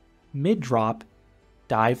drop, mid-drop,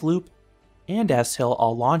 dive loop, and S-hill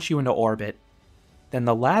all launch you into orbit. Then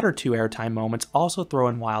the latter two airtime moments also throw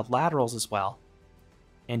in wild laterals as well.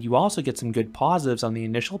 And you also get some good positives on the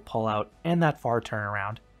initial pullout and that far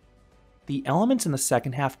turnaround. The elements in the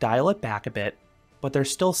second half dial it back a bit, but they're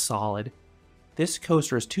still solid. This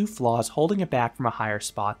coaster has two flaws holding it back from a higher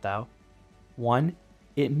spot though. 1,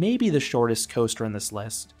 it may be the shortest coaster in this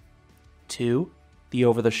list. 2, the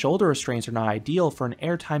over-the-shoulder restraints are not ideal for an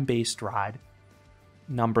airtime-based ride.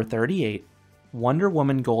 Number 38, Wonder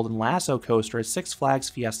Woman Golden Lasso Coaster at Six Flags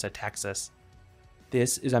Fiesta Texas.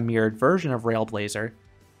 This is a mirrored version of Railblazer.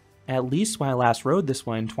 At least when I last rode this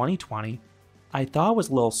one in 2020, I thought it was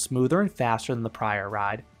a little smoother and faster than the prior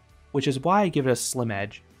ride, which is why I give it a slim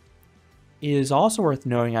edge. It is also worth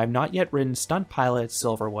noting I have not yet ridden Stunt Pilot at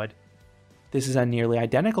Silverwood. This is a nearly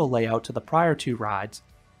identical layout to the prior two rides,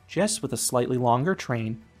 just with a slightly longer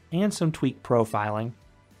train and some tweaked profiling,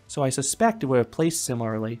 so I suspect it would have placed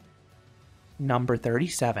similarly. Number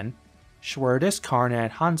 37, Schwerdis Karna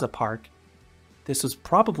at Hansa Park. This was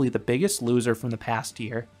probably the biggest loser from the past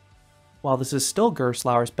year. While this is still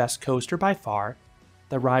Gerstlauer's best coaster by far,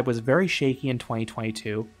 the ride was very shaky in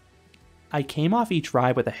 2022. I came off each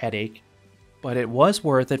ride with a headache, but it was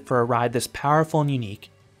worth it for a ride this powerful and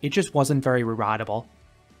unique. It just wasn't very rideable.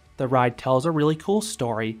 The ride tells a really cool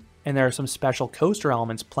story, and there are some special coaster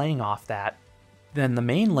elements playing off that. Then the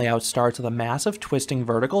main layout starts with a massive twisting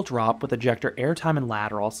vertical drop with ejector airtime and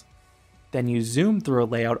laterals. Then you zoom through a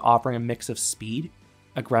layout offering a mix of speed,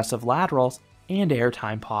 aggressive laterals, and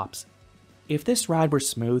airtime pops. If this ride were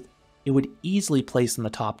smooth, it would easily place in the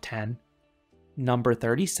top 10. Number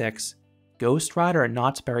 36, Ghost Rider at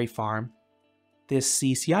Knott's Berry Farm. This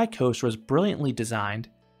CCI coaster was brilliantly designed.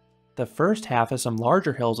 The first half has some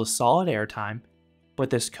larger hills with solid airtime, but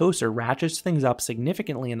this coaster ratchets things up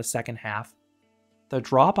significantly in the second half. The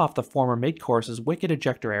drop off the former mid-course is wicked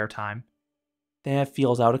ejector airtime. Then it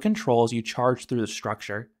feels out of control as you charge through the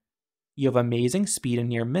structure. You have amazing speed and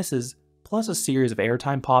near misses, plus a series of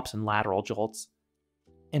airtime pops and lateral jolts.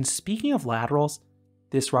 And speaking of laterals,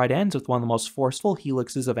 this ride ends with one of the most forceful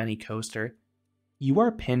helixes of any coaster. You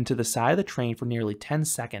are pinned to the side of the train for nearly 10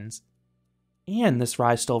 seconds. And this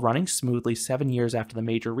ride is still running smoothly 7 years after the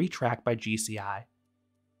major retrack by GCI.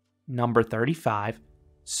 Number 35,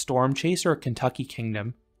 Storm Chaser at Kentucky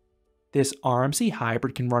Kingdom. This RMC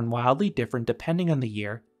hybrid can run wildly different depending on the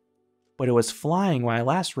year. but it was flying when I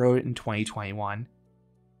last rode it in 2021.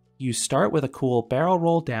 You start with a cool barrel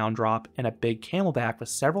roll down drop and a big camelback with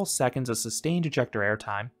several seconds of sustained ejector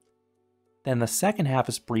airtime. Then the second half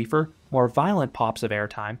is briefer, more violent pops of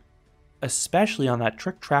airtime, especially on that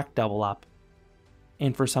trick-track double-up.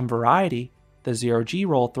 And for some variety, the 0G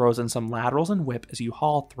roll throws in some laterals and whip as you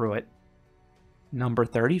haul through it. Number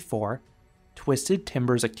 34, Twisted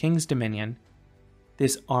Timbers of King's Dominion.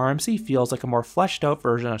 This RMC feels like a more fleshed out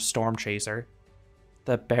version of Storm Chaser.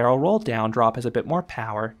 The barrel roll down drop has a bit more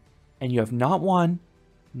power, and you have not one,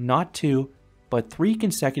 not two, but 3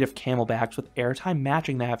 consecutive camelbacks with airtime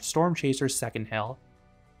matching that of Storm Chaser's second hill.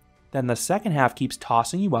 Then the second half keeps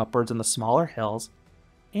tossing you upwards in the smaller hills,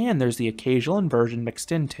 and there's the occasional inversion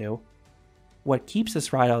mixed in too. What keeps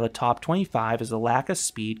this ride out of the top 25 is the lack of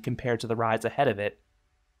speed compared to the rides ahead of it,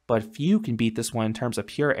 but few can beat this one in terms of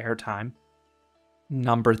pure airtime.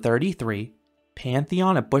 Number 33,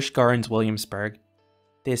 Pantheon at Busch Gardens Williamsburg.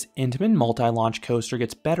 This Intamin multi-launch coaster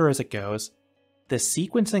gets better as it goes. The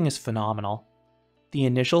sequencing is phenomenal. The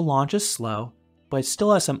initial launch is slow, but it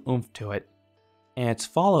still has some oomph to it, and it's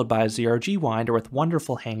followed by a 0G winder with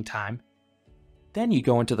wonderful hang time. Then you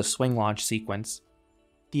go into the swing launch sequence.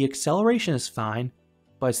 The acceleration is fine,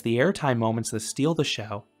 but it's the airtime moments that steal the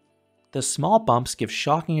show. The small bumps give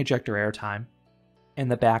shocking ejector airtime, and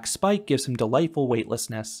the back spike gives some delightful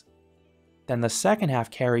weightlessness. Then the second half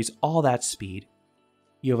carries all that speed.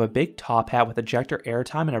 You have a big top hat with ejector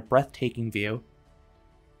airtime and a breathtaking view.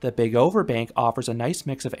 The big overbank offers a nice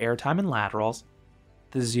mix of airtime and laterals.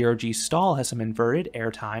 The 0G stall has some inverted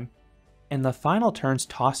airtime, and the final turns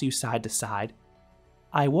toss you side to side.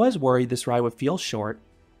 I was worried this ride would feel short,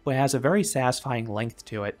 but it has a very satisfying length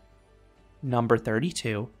to it. Number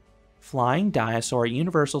 32, Flying Dinosaur at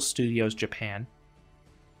Universal Studios Japan.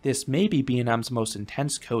 This may be B&M's most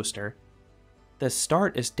intense coaster. The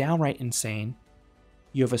start is downright insane.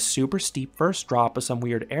 You have a super steep first drop with some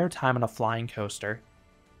weird airtime on a flying coaster.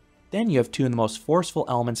 Then you have 2 of the most forceful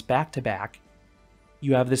elements back to back.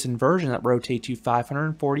 You have this inversion that rotates you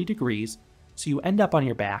 540 degrees, so you end up on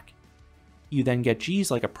your back. You then get G's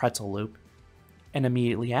like a pretzel loop. And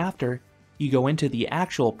immediately after, you go into the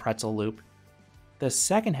actual pretzel loop. The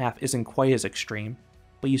second half isn't quite as extreme,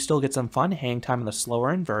 but you still get some fun hang time in the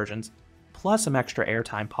slower inversions, plus some extra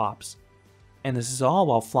airtime pops. And this is all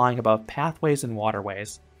while flying above pathways and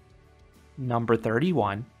waterways. Number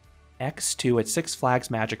 31, X2 at Six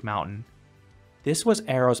Flags Magic Mountain. This was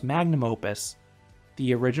Arrow's magnum opus.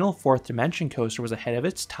 The original 4th Dimension coaster was ahead of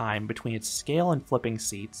its time between its scale and flipping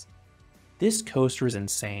seats. This coaster is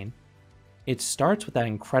insane. It starts with that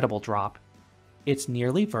incredible drop. It's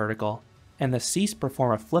nearly vertical, and the seats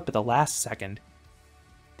perform a flip at the last second.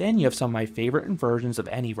 Then you have some of my favorite inversions of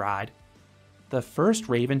any ride. The first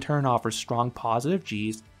Raven turn offers strong positive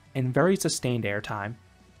Gs and very sustained airtime.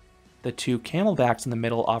 The 2 camelbacks in the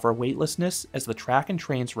middle offer weightlessness as the track and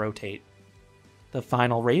trains rotate. The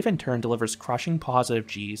final Raven turn delivers crushing positive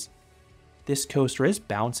Gs. This coaster is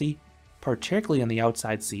bouncy, particularly on the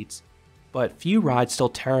outside seats, but few rides still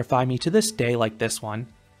terrify me to this day like this one.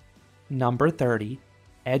 Number 30,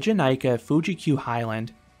 Ejinika at Fuji-Q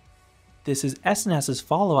Highland. This is S&S's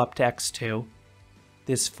follow-up to X2.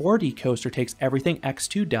 This 4D coaster takes everything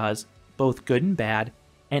X2 does, both good and bad,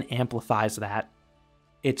 and amplifies that.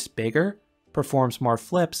 It's bigger, performs more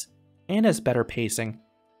flips, and has better pacing.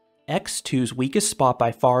 X2's weakest spot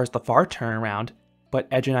by far is the far turnaround, but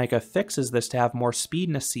Ejinika fixes this to have more speed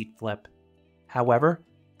and a seat flip. However,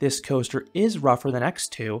 this coaster is rougher than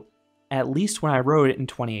X2, at least when I rode it in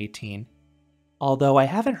 2018. Although I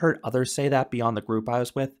haven't heard others say that beyond the group I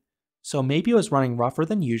was with, so maybe it was running rougher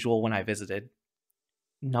than usual when I visited.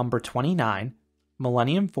 Number 29,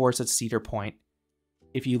 Millennium Force at Cedar Point.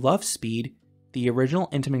 If you love speed, the original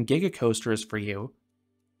Intamin Giga Coaster is for you.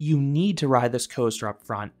 You need to ride this coaster up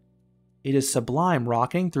front. It is sublime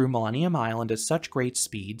rocketing through Millennium Island at such great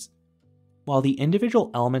speeds. While the individual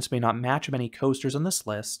elements may not match many coasters on this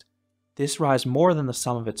list, this rides more than the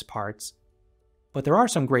sum of its parts. But there are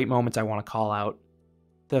some great moments I want to call out.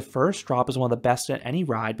 The first drop is one of the best at any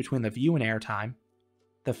ride between the view and airtime.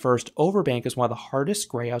 The first overbank is one of the hardest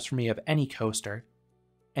grayouts for me of any coaster,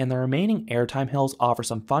 and the remaining airtime hills offer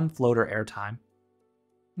some fun floater airtime.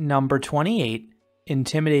 Number 28,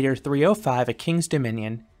 Intimidator 305 at King's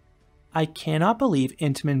Dominion. I cannot believe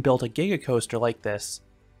Intamin built a Giga Coaster like this.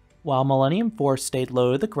 While Millennium Force stayed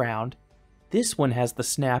low to the ground, this one has the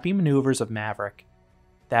snappy maneuvers of Maverick.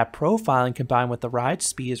 That profiling combined with the ride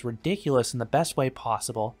speed is ridiculous in the best way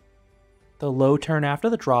possible. The low turn after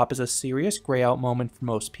the drop is a serious grayout moment for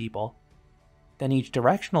most people. Then each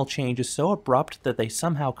directional change is so abrupt that they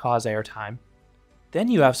somehow cause airtime. Then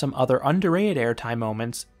you have some other underrated airtime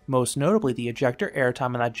moments, most notably the ejector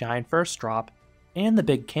airtime on that giant first drop, and the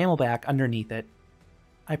big camelback underneath it.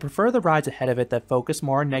 I prefer the rides ahead of it that focus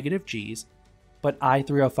more on negative Gs, but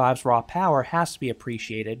I-305's raw power has to be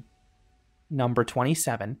appreciated. Number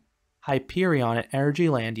 27. Hyperion at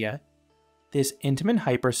Energylandia. This Intamin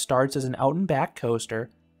Hyper starts as an out-and-back coaster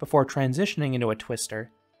before transitioning into a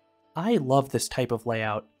twister. I love this type of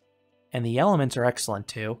layout, and the elements are excellent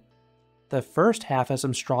too. The first half has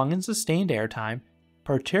some strong and sustained airtime,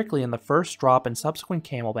 particularly in the first drop and subsequent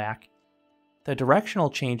camelback. The directional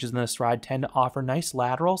changes in this ride tend to offer nice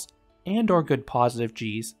laterals and/or good positive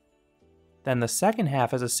Gs. Then the second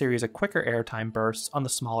half has a series of quicker airtime bursts on the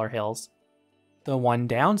smaller hills. The one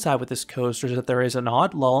downside with this coaster is that there is an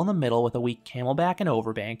odd lull in the middle with a weak camelback and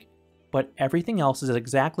overbank, but everything else is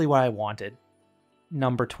exactly what I wanted.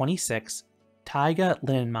 Number 26. Taiga at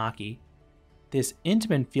Linnanmäki. This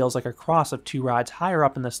Intamin feels like a cross of two rides higher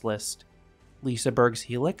up in this list, Liseberg's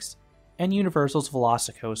Helix and Universal's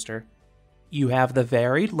Velocicoaster. You have the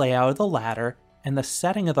varied layout of the latter and the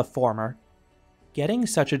setting of the former. Getting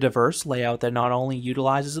such a diverse layout that not only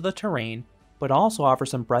utilizes the terrain, but also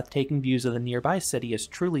offers some breathtaking views of the nearby city is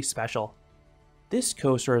truly special. This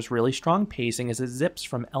coaster has really strong pacing as it zips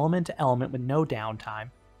from element to element with no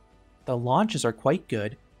downtime. The launches are quite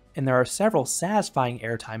good, and there are several satisfying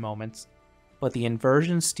airtime moments, but the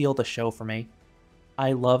inversions steal the show for me.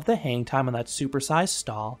 I love the hang time on that supersized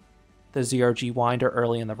stall, the 0G winder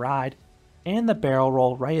early in the ride, and the barrel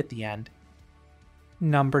roll right at the end.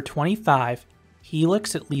 Number 25.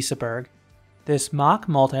 Helix at Liseberg. This mock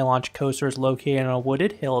multi-launch coaster is located on a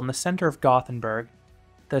wooded hill in the center of Gothenburg.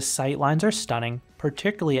 The sightlines are stunning,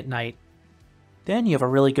 particularly at night. Then you have a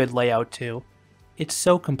really good layout too. It's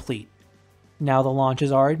so complete. Now the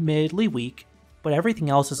launches are admittedly weak, but everything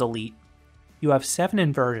else is elite. You have 7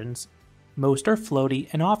 inversions. Most are floaty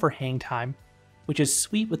and offer hang time, which is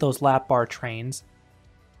sweet with those lap bar trains.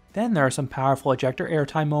 Then there are some powerful ejector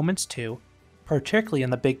airtime moments too, particularly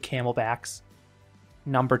in the big camelbacks.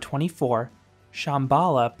 Number 24.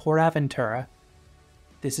 Shambhala Portaventura.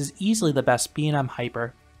 This is easily the best B&M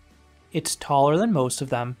Hyper. It's taller than most of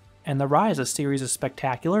them, and the ride has a series of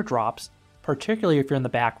spectacular drops, particularly if you're in the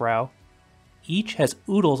back row. Each has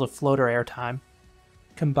oodles of floater airtime.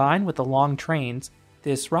 Combined with the long trains,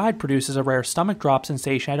 this ride produces a rare stomach drop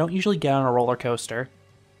sensation I don't usually get on a roller coaster.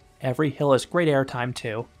 Every hill has great airtime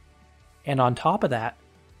too. And on top of that,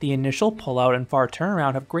 the initial pullout and far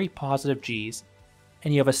turnaround have great positive Gs,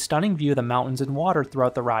 and you have a stunning view of the mountains and water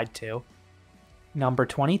throughout the ride too. Number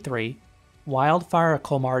 23. Wildfire at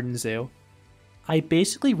Kolmarden Zoo. I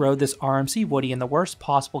basically rode this RMC Woody in the worst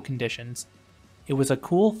possible conditions. It was a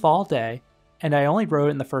cool fall day, and I only rode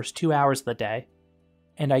it in the first 2 hours of the day,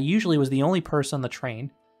 and I usually was the only person on the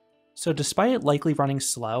train, so despite it likely running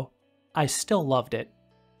slow, I still loved it.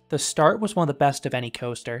 The start was one of the best of any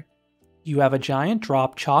coaster. You have a giant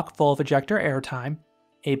drop chock full of ejector airtime,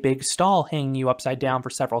 a big stall hanging you upside down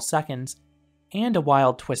for several seconds, and a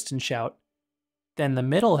wild twist and shout. Then the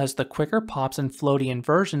middle has the quicker pops and floaty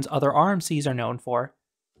inversions other RMCs are known for.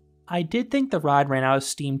 I did think the ride ran out of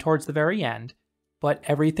steam towards the very end, but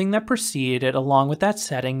everything that preceded it along with that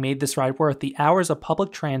setting made this ride worth the hours of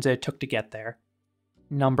public transit it took to get there.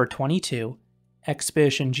 Number 22.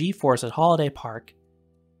 Expedition G-Force at Holiday Park.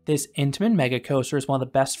 This Intamin Mega Coaster is one of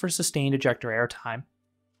the best for sustained ejector airtime.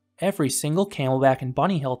 Every single camelback and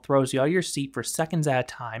bunny hill throws you out of your seat for seconds at a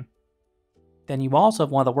time. Then you also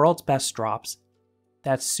have one of the world's best drops.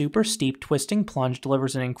 That super steep twisting plunge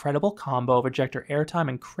delivers an incredible combo of ejector airtime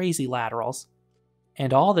and crazy laterals.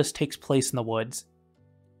 And all this takes place in the woods.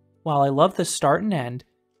 While I love the start and end,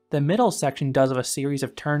 the middle section does have a series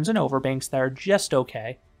of turns and overbanks that are just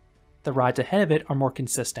okay. The rides ahead of it are more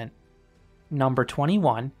consistent. Number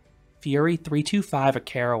 21. Fury 325 at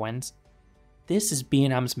Carowinds. This is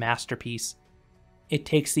B&M's masterpiece. It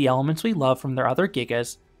takes the elements we love from their other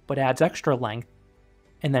gigas, but adds extra length,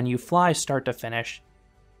 and then you fly start to finish.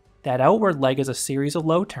 That outward leg is a series of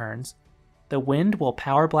low turns, the wind will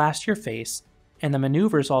power blast your face, and the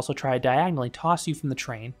maneuvers also try to diagonally toss you from the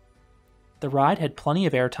train. The ride had plenty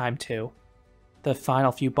of airtime too. The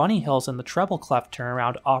final few bunny hills and the treble clef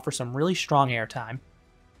turnaround offer some really strong airtime.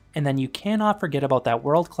 And then you cannot forget about that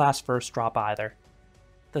world-class first drop either.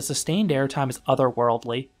 The sustained airtime is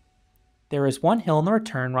otherworldly. There is one hill in the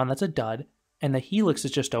return run that's a dud, and the Helix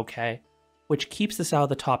is just okay, which keeps this out of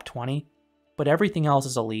the top 20, but everything else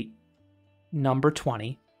is elite. Number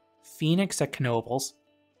 20. Phoenix at Knoebels.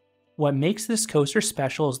 What makes this coaster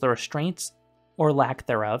special is the restraints, or lack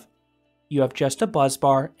thereof. You have just a buzz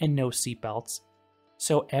bar and no seatbelts,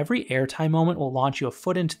 so every airtime moment will launch you a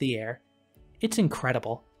foot into the air. It's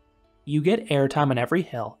incredible. You get airtime on every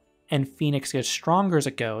hill, and Phoenix gets stronger as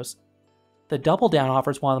it goes. The Double Down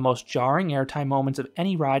offers one of the most jarring airtime moments of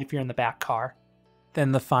any ride if you're in the back car.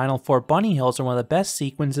 Then the final 4 bunny hills are one of the best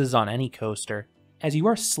sequences on any coaster, as you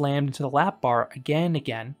are slammed into the lap bar again and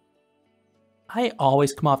again. I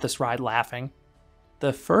always come off this ride laughing.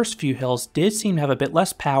 The first few hills did seem to have a bit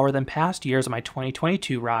less power than past years of my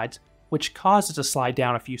 2022 rides, which caused it to slide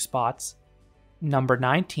down a few spots. Number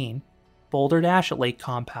 19, Boulder Dash at Lake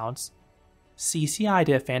Compounds. CCI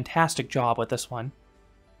did a fantastic job with this one.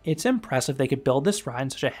 It's impressive they could build this ride on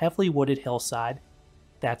such a heavily wooded hillside.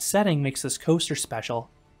 That setting makes this coaster special.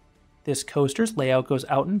 This coaster's layout goes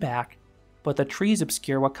out and back, but the trees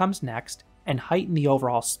obscure what comes next and heighten the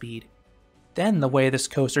overall speed. Then the way this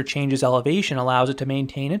coaster changes elevation allows it to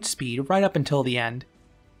maintain its speed right up until the end.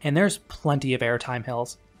 And there's plenty of airtime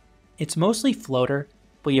hills. It's mostly floater,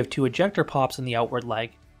 but you have 2 ejector pops in the outward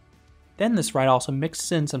leg. Then this ride also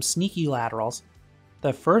mixes in some sneaky laterals.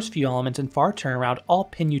 The first few elements in far turnaround all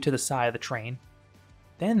pin you to the side of the train.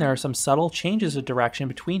 Then there are some subtle changes of direction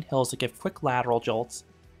between hills that give quick lateral jolts.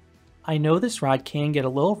 I know this ride can get a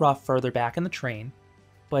little rough further back in the train,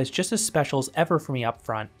 but it's just as special as ever for me up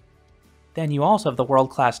front. Then you also have the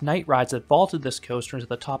world-class night rides that vaulted this coaster into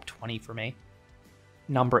the top 20 for me.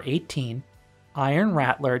 Number 18, Iron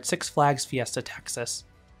Rattler at Six Flags Fiesta Texas.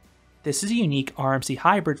 This is a unique RMC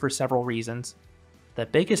hybrid for several reasons. The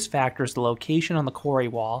biggest factor is the location on the quarry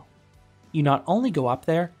wall. You not only go up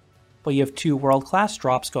there, but you have 2 world-class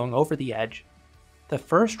drops going over the edge. The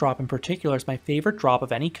first drop in particular is my favorite drop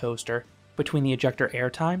of any coaster, between the ejector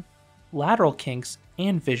airtime, lateral kinks,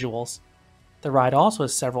 and visuals. The ride also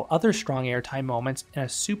has several other strong airtime moments and a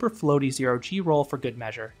super floaty 0G roll for good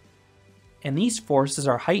measure. And these forces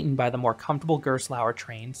are heightened by the more comfortable Gerstlauer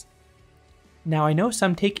trains. Now I know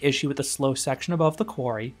some take issue with the slow section above the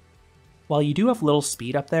quarry. While you do have little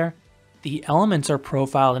speed up there, the elements are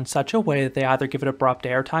profiled in such a way that they either give it abrupt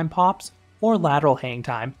airtime pops or lateral hang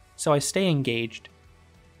time, so I stay engaged.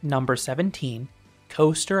 Number 17,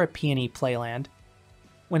 Coaster at Peony Playland.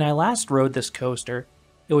 When I last rode this coaster,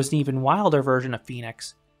 it was an even wilder version of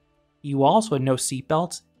Phoenix. You also had no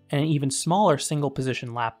seatbelts and an even smaller single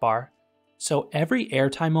position lap bar, so every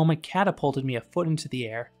airtime moment catapulted me a foot into the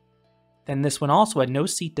air. Then this one also had no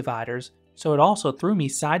seat dividers, so it also threw me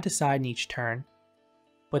side to side in each turn.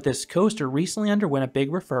 But this coaster recently underwent a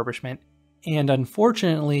big refurbishment, and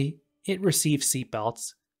unfortunately, it received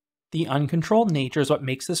seatbelts. The uncontrolled nature is what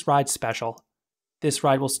makes this ride special. This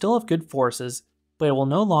ride will still have good forces, but it will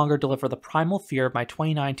no longer deliver the primal fear of my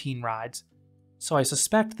 2019 rides, so I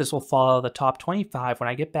suspect this will fall out of the top 25 when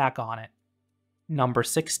I get back on it. Number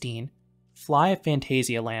 16, Fly at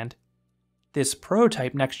Phantasialand. This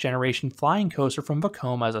prototype next-generation flying coaster from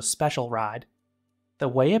Vekoma is a special ride. The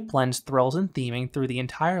way it blends thrills and theming through the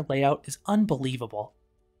entire layout is unbelievable.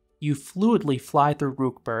 You fluidly fly through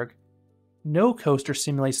Rookburg. No coaster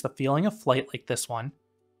simulates the feeling of flight like this one.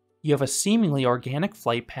 You have a seemingly organic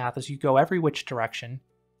flight path as you go every which direction.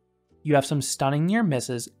 You have some stunning near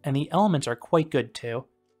misses, and the elements are quite good too.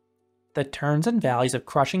 The turns and valleys have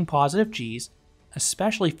crushing positive Gs,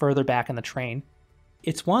 especially further back in the train.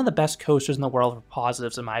 It's one of the best coasters in the world for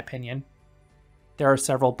positives in my opinion. There are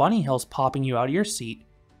several bunny hills popping you out of your seat,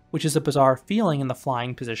 which is a bizarre feeling in the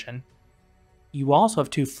flying position. You also have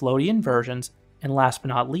 2 floaty inversions, and last but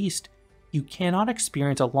not least, you cannot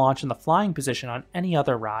experience a launch in the flying position on any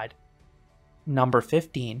other ride. Number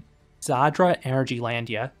 15, Zadra at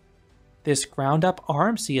Energylandia. This ground-up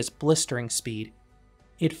RMC has blistering speed.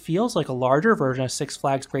 It feels like a larger version of Six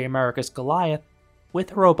Flags Great America's Goliath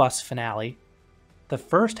with a robust finale. The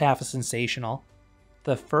first half is sensational.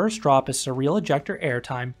 The first drop is surreal ejector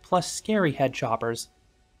airtime plus scary head choppers.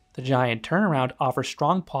 The giant turnaround offers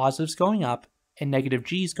strong positives going up and negative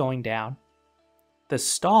Gs going down. The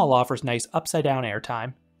stall offers nice upside down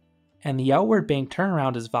airtime, and the outward bank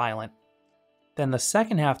turnaround is violent. Then the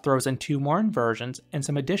second half throws in 2 more inversions and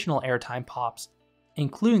some additional airtime pops,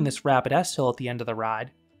 including this rapid S-hill at the end of the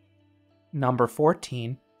ride. Number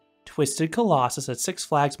 14, Twisted Colossus at Six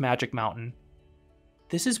Flags Magic Mountain.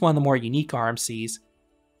 This is one of the more unique RMCs.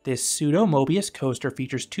 This pseudo-Mobius coaster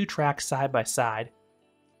features 2 tracks side by side.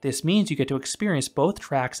 This means you get to experience both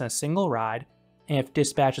tracks in a single ride, and if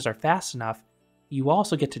dispatches are fast enough, you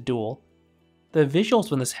also get to duel. The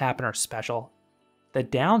visuals when this happens are special. The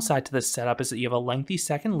downside to this setup is that you have a lengthy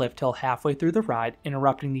second lift hill halfway through the ride,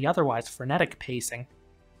 interrupting the otherwise frenetic pacing.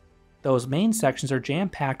 Those main sections are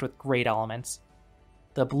jam-packed with great elements.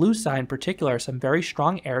 The blue side in particular has some very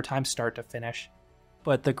strong airtime start to finish.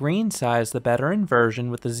 But the green side is the better inversion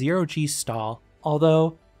with the 0G stall,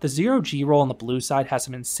 although The 0G roll on the blue side has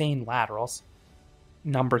some insane laterals.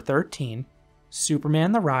 Number 13,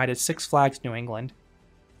 Superman the Ride at Six Flags New England.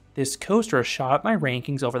 This coaster has shot up my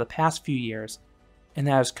rankings over the past few years, and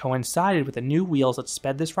that has coincided with the new wheels that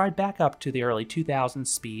sped this ride back up to the early 2000s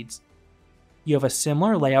speeds. You have a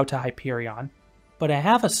similar layout to Hyperion, but I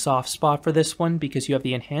have a soft spot for this one because you have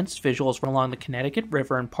the enhanced visuals along the Connecticut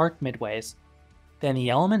River and park midways. Then the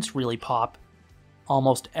elements really pop.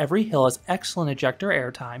 Almost every hill has excellent ejector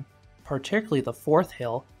airtime, particularly the fourth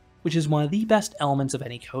hill, which is one of the best elements of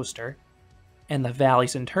any coaster. And the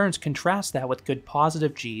valleys and turns contrast that with good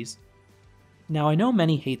positive Gs. Now I know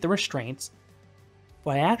many hate the restraints,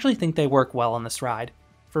 but I actually think they work well on this ride,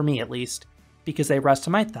 for me at least, because they rest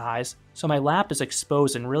on my thighs, so my lap is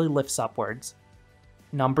exposed and really lifts upwards.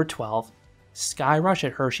 Number 12, Sky Rush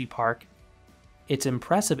at Hershey Park. It's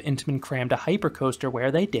impressive Intamin crammed a hypercoaster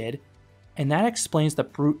where they did, and that explains the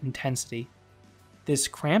brute intensity. This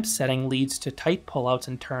cramped setting leads to tight pullouts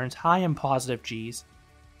and turns high in positive Gs,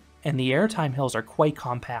 and the airtime hills are quite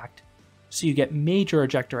compact, so you get major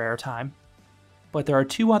ejector airtime. But there are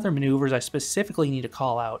two other maneuvers I specifically need to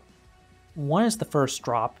call out. One is the first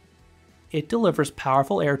drop. It delivers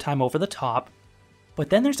powerful airtime over the top, but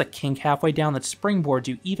then there's a kink halfway down that springboards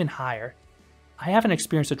you even higher. I haven't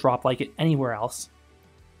experienced a drop like it anywhere else.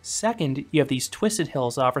 Second, you have these twisted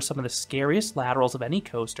hills that offer some of the scariest laterals of any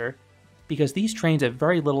coaster, because these trains have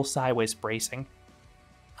very little sideways bracing.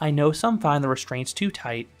 I know some find the restraints too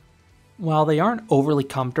tight. While they aren't overly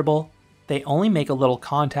comfortable, they only make a little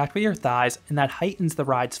contact with your thighs, and that heightens the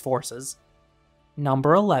ride's forces.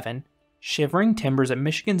 Number 11, Shivering Timbers at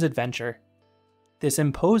Michigan's Adventure. This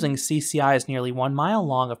imposing CCI is nearly 1 mile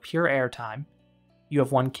long of pure airtime. You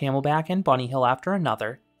have one Camelback and Bunny Hill after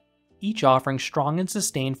another, each offering strong and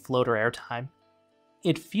sustained floater airtime.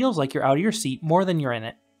 It feels like you're out of your seat more than you're in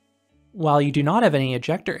it. While you do not have any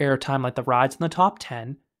ejector airtime like the rides in the top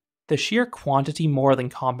 10, the sheer quantity more than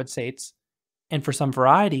compensates, and for some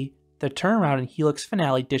variety, the turnaround and Helix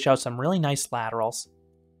finale dish out some really nice laterals.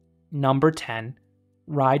 Number 10,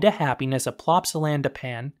 Ride to Happiness at Plopsaland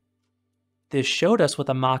Japan. This showed us what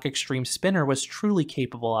the Mach Extreme Spinner was truly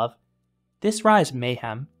capable of. This ride is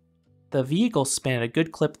mayhem. The vehicles spin at a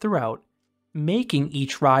good clip throughout, making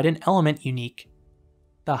each ride and element unique.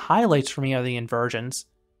 The highlights for me are the inversions.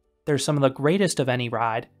 They're some of the greatest of any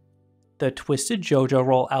ride. The twisted JoJo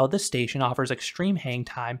roll out of the station offers extreme hang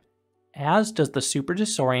time, as does the super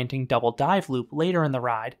disorienting double dive loop later in the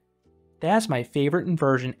ride. That's my favorite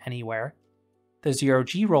inversion anywhere. The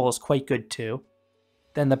 0G roll is quite good too.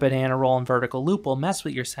 Then the banana roll and vertical loop will mess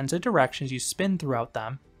with your sense of direction as you spin throughout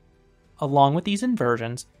them. Along with these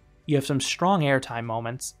inversions, you have some strong airtime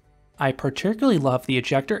moments. I particularly love the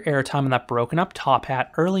ejector airtime on that broken up top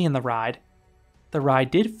hat early in the ride. The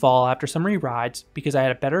ride did fall after some re-rides because I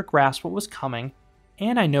had a better grasp what was coming,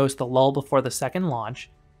 and I noticed the lull before the second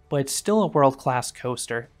launch, but it's still a world-class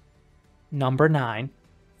coaster. Number 9,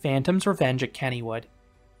 Phantom's Revenge at Kennywood.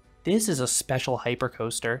 This is a special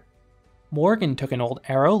hypercoaster. Morgan took an old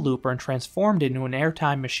Arrow looper and transformed it into an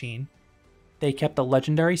airtime machine. They kept the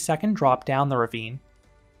legendary second drop down the ravine,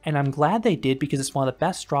 and I'm glad they did because it's one of the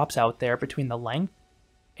best drops out there between the length,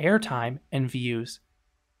 airtime, and views.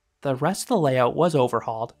 The rest of the layout was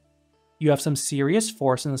overhauled. You have some serious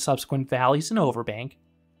force in the subsequent valleys and overbank.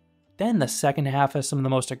 Then the second half has some of the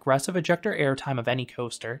most aggressive ejector airtime of any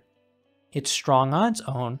coaster. It's strong on its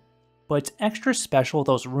own, but it's extra special with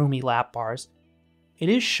those roomy lap bars. It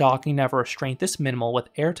is shocking to have a restraint this minimal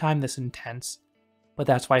with airtime this intense, but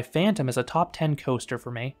that's why Phantom is a top 10 coaster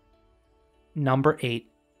for me. Number 8,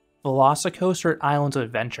 Velocicoaster at Islands of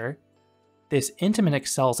Adventure. This Intamin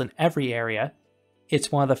excels in every area.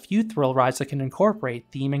 It's one of the few thrill rides that can incorporate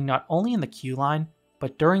theming not only in the queue line,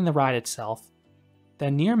 but during the ride itself. The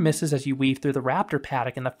near misses as you weave through the raptor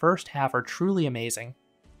paddock in the first half are truly amazing.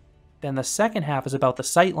 Then the second half is about the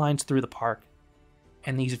sight lines through the park,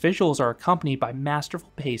 and these visuals are accompanied by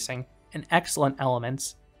masterful pacing and excellent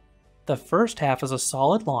elements. The first half is a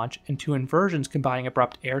solid launch and 2 inversions combining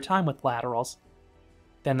abrupt airtime with laterals.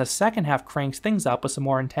 Then the second half cranks things up with some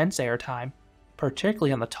more intense airtime,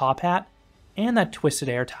 particularly on the top hat and that twisted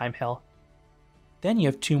airtime hill. Then you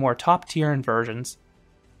have 2 more top tier inversions.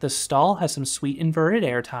 The stall has some sweet inverted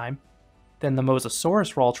airtime, then the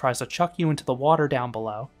Mosasaurus roll tries to chuck you into the water down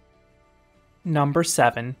below. Number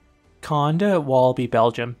 7, Conda at Wallaby,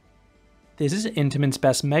 Belgium. This is Intamin's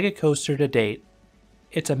best mega coaster to date.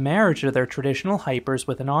 It's a marriage of their traditional hypers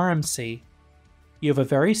with an RMC. You have a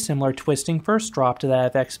very similar twisting first drop to that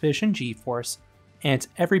of Expedition G-Force, and it's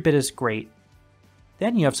every bit as great.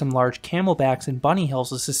 Then you have some large camelbacks and bunny hills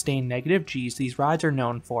to sustain negative Gs these rides are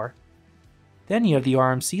known for. Then you have the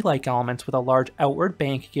RMC-like elements with a large outward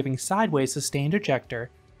bank giving sideways sustained ejector,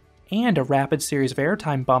 and a rapid series of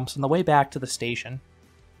airtime bumps on the way back to the station.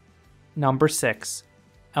 Number 6.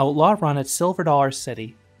 Outlaw Run at Silver Dollar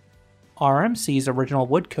City. RMC's original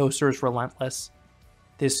wood coaster is relentless.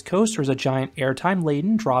 This coaster is a giant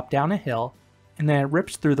airtime-laden drop down a hill, and then it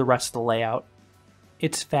rips through the rest of the layout.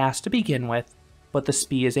 It's fast to begin with, but the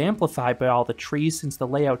speed is amplified by all the trees since the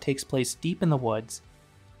layout takes place deep in the woods.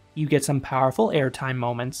 You get some powerful airtime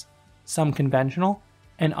moments, some conventional,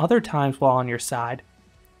 and other times while on your side.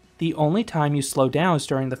 The only time you slow down is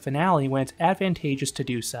during the finale when it's advantageous to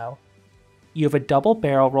do so. You have a double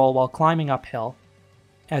barrel roll while climbing uphill.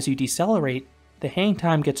 As you decelerate, the hang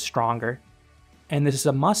time gets stronger, and this is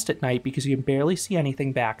a must at night because you can barely see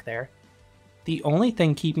anything back there. The only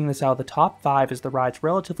thing keeping this out of the top 5 is the ride's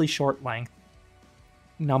relatively short length.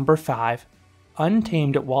 Number 5.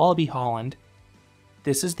 Untamed at Wallaby Holland.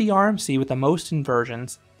 This is the RMC with the most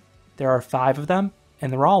inversions. There are 5 of them,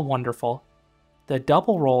 and they're all wonderful. The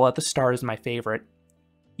double roll at the start is my favorite.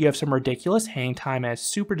 You have some ridiculous hang time and it's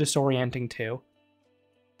super disorienting too.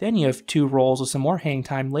 Then you have 2 rolls with some more hang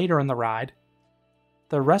time later in the ride.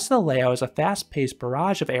 The rest of the layout is a fast-paced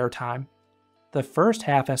barrage of airtime. The first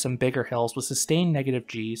half has some bigger hills with sustained negative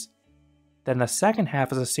Gs. Then the second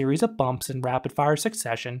half is a series of bumps in rapid-fire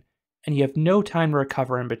succession, and you have no time to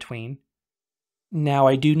recover in between. Now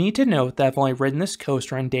I do need to note that I've only ridden this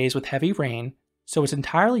coaster on days with heavy rain, so it's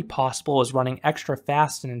entirely possible it was running extra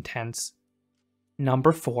fast and intense.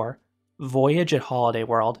 Number 4. Voyage at Holiday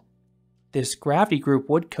World. This Gravity Group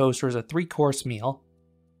wood coaster is a 3-course meal.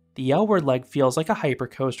 The outward leg feels like a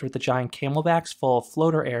hypercoaster with the giant camelbacks full of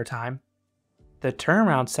floater airtime. The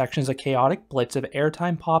turnaround section is a chaotic blitz of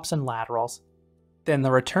airtime pops and laterals. Then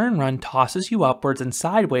the return run tosses you upwards and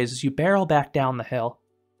sideways as you barrel back down the hill.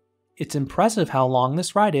 It's impressive how long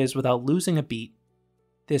this ride is without losing a beat.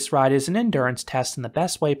 This ride is an endurance test in the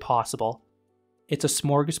best way possible. It's a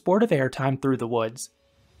smorgasbord of airtime through the woods.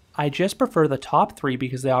 I just prefer the top 3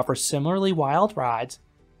 because they offer similarly wild rides,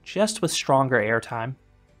 just with stronger airtime.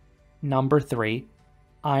 Number 3.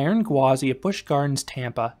 Iron Gwazi at Busch Gardens,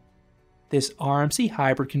 Tampa. This RMC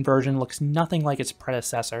hybrid conversion looks nothing like its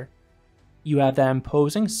predecessor. You have that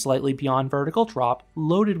imposing, slightly beyond vertical drop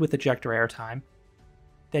loaded with ejector airtime.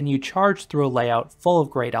 Then you charge through a layout full of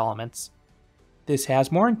great elements. This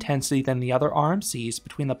has more intensity than the other RMCs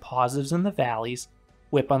between the positives and the valleys,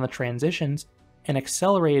 whip on the transitions, and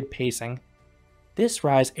accelerated pacing. This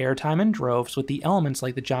rides airtime in droves with the elements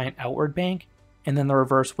like the giant outward bank, and then the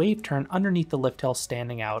reverse wave turn underneath the lift hill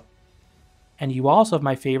standing out. And you also have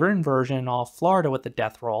my favorite inversion in all of Florida with the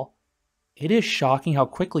death roll. It is shocking how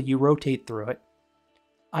quickly you rotate through it.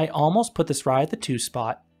 I almost put this ride at the 2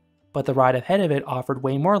 spot, but the ride ahead of it offered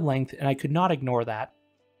way more length and I could not ignore that.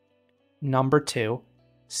 Number 2.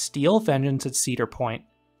 Steel Vengeance at Cedar Point.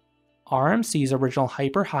 RMC's original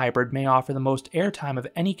Hyper Hybrid may offer the most airtime of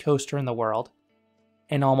any coaster in the world,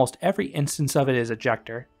 and almost every instance of it is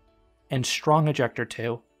ejector, and strong ejector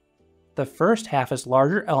too. The first half has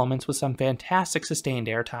larger elements with some fantastic sustained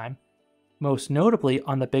airtime, most notably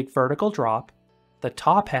on the big vertical drop, the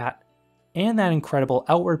top hat, and that incredible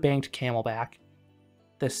outward banked camelback.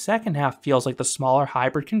 The second half feels like the smaller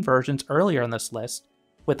hybrid conversions earlier in this list,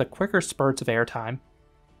 with the quicker spurts of airtime.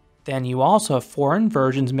 Then you also have 4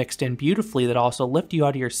 inversions mixed in beautifully that also lift you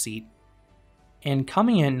out of your seat. And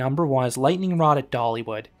coming in at number 1 is Lightning Rod at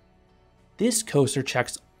Dollywood. This coaster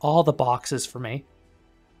checks all the boxes for me.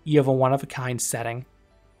 You have a one-of-a-kind setting.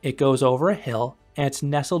 It goes over a hill, and it's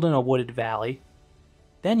nestled in a wooded valley.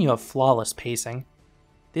 Then you have flawless pacing.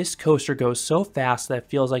 This coaster goes so fast that it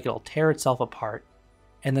feels like it'll tear itself apart,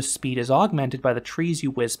 and the speed is augmented by the trees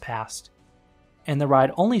you whiz past. And the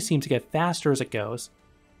ride only seems to get faster as it goes.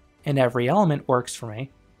 And every element works for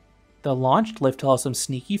me. The launched lift hill has some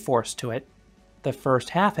sneaky force to it. The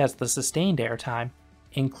first half has the sustained airtime,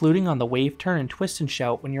 including on the wave turn and twist and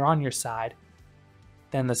shout when you're on your side.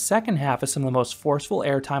 Then the second half is some of the most forceful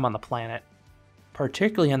airtime on the planet,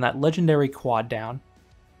 particularly on that legendary quad down.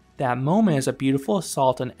 That moment is a beautiful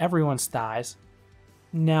assault on everyone's thighs.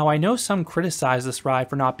 Now I know some criticize this ride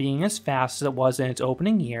for not being as fast as it was in its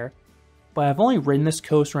opening year, but I've only ridden this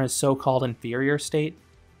coaster in its so-called inferior state,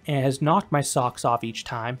 and it has knocked my socks off each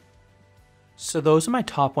time. So those are my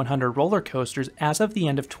top 100 roller coasters as of the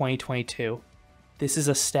end of 2022. This is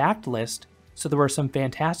a stacked list, so there were some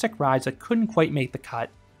fantastic rides that couldn't quite make the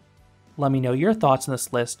cut. Let me know your thoughts on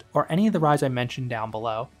this list or any of the rides I mentioned down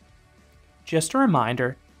below. Just a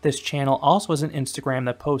reminder, this channel also has an Instagram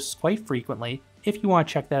that posts quite frequently if you want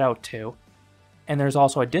to check that out too. And there's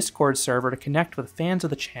also a Discord server to connect with fans of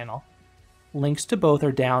the channel. Links to both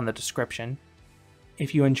are down in the description.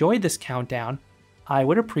 If you enjoyed this countdown, I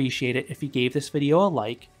would appreciate it if you gave this video a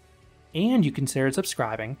like, and you considered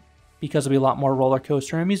subscribing, because there'll be a lot more roller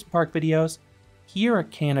coaster and amusement park videos here at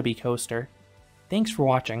Canopy Coaster. Thanks for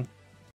watching.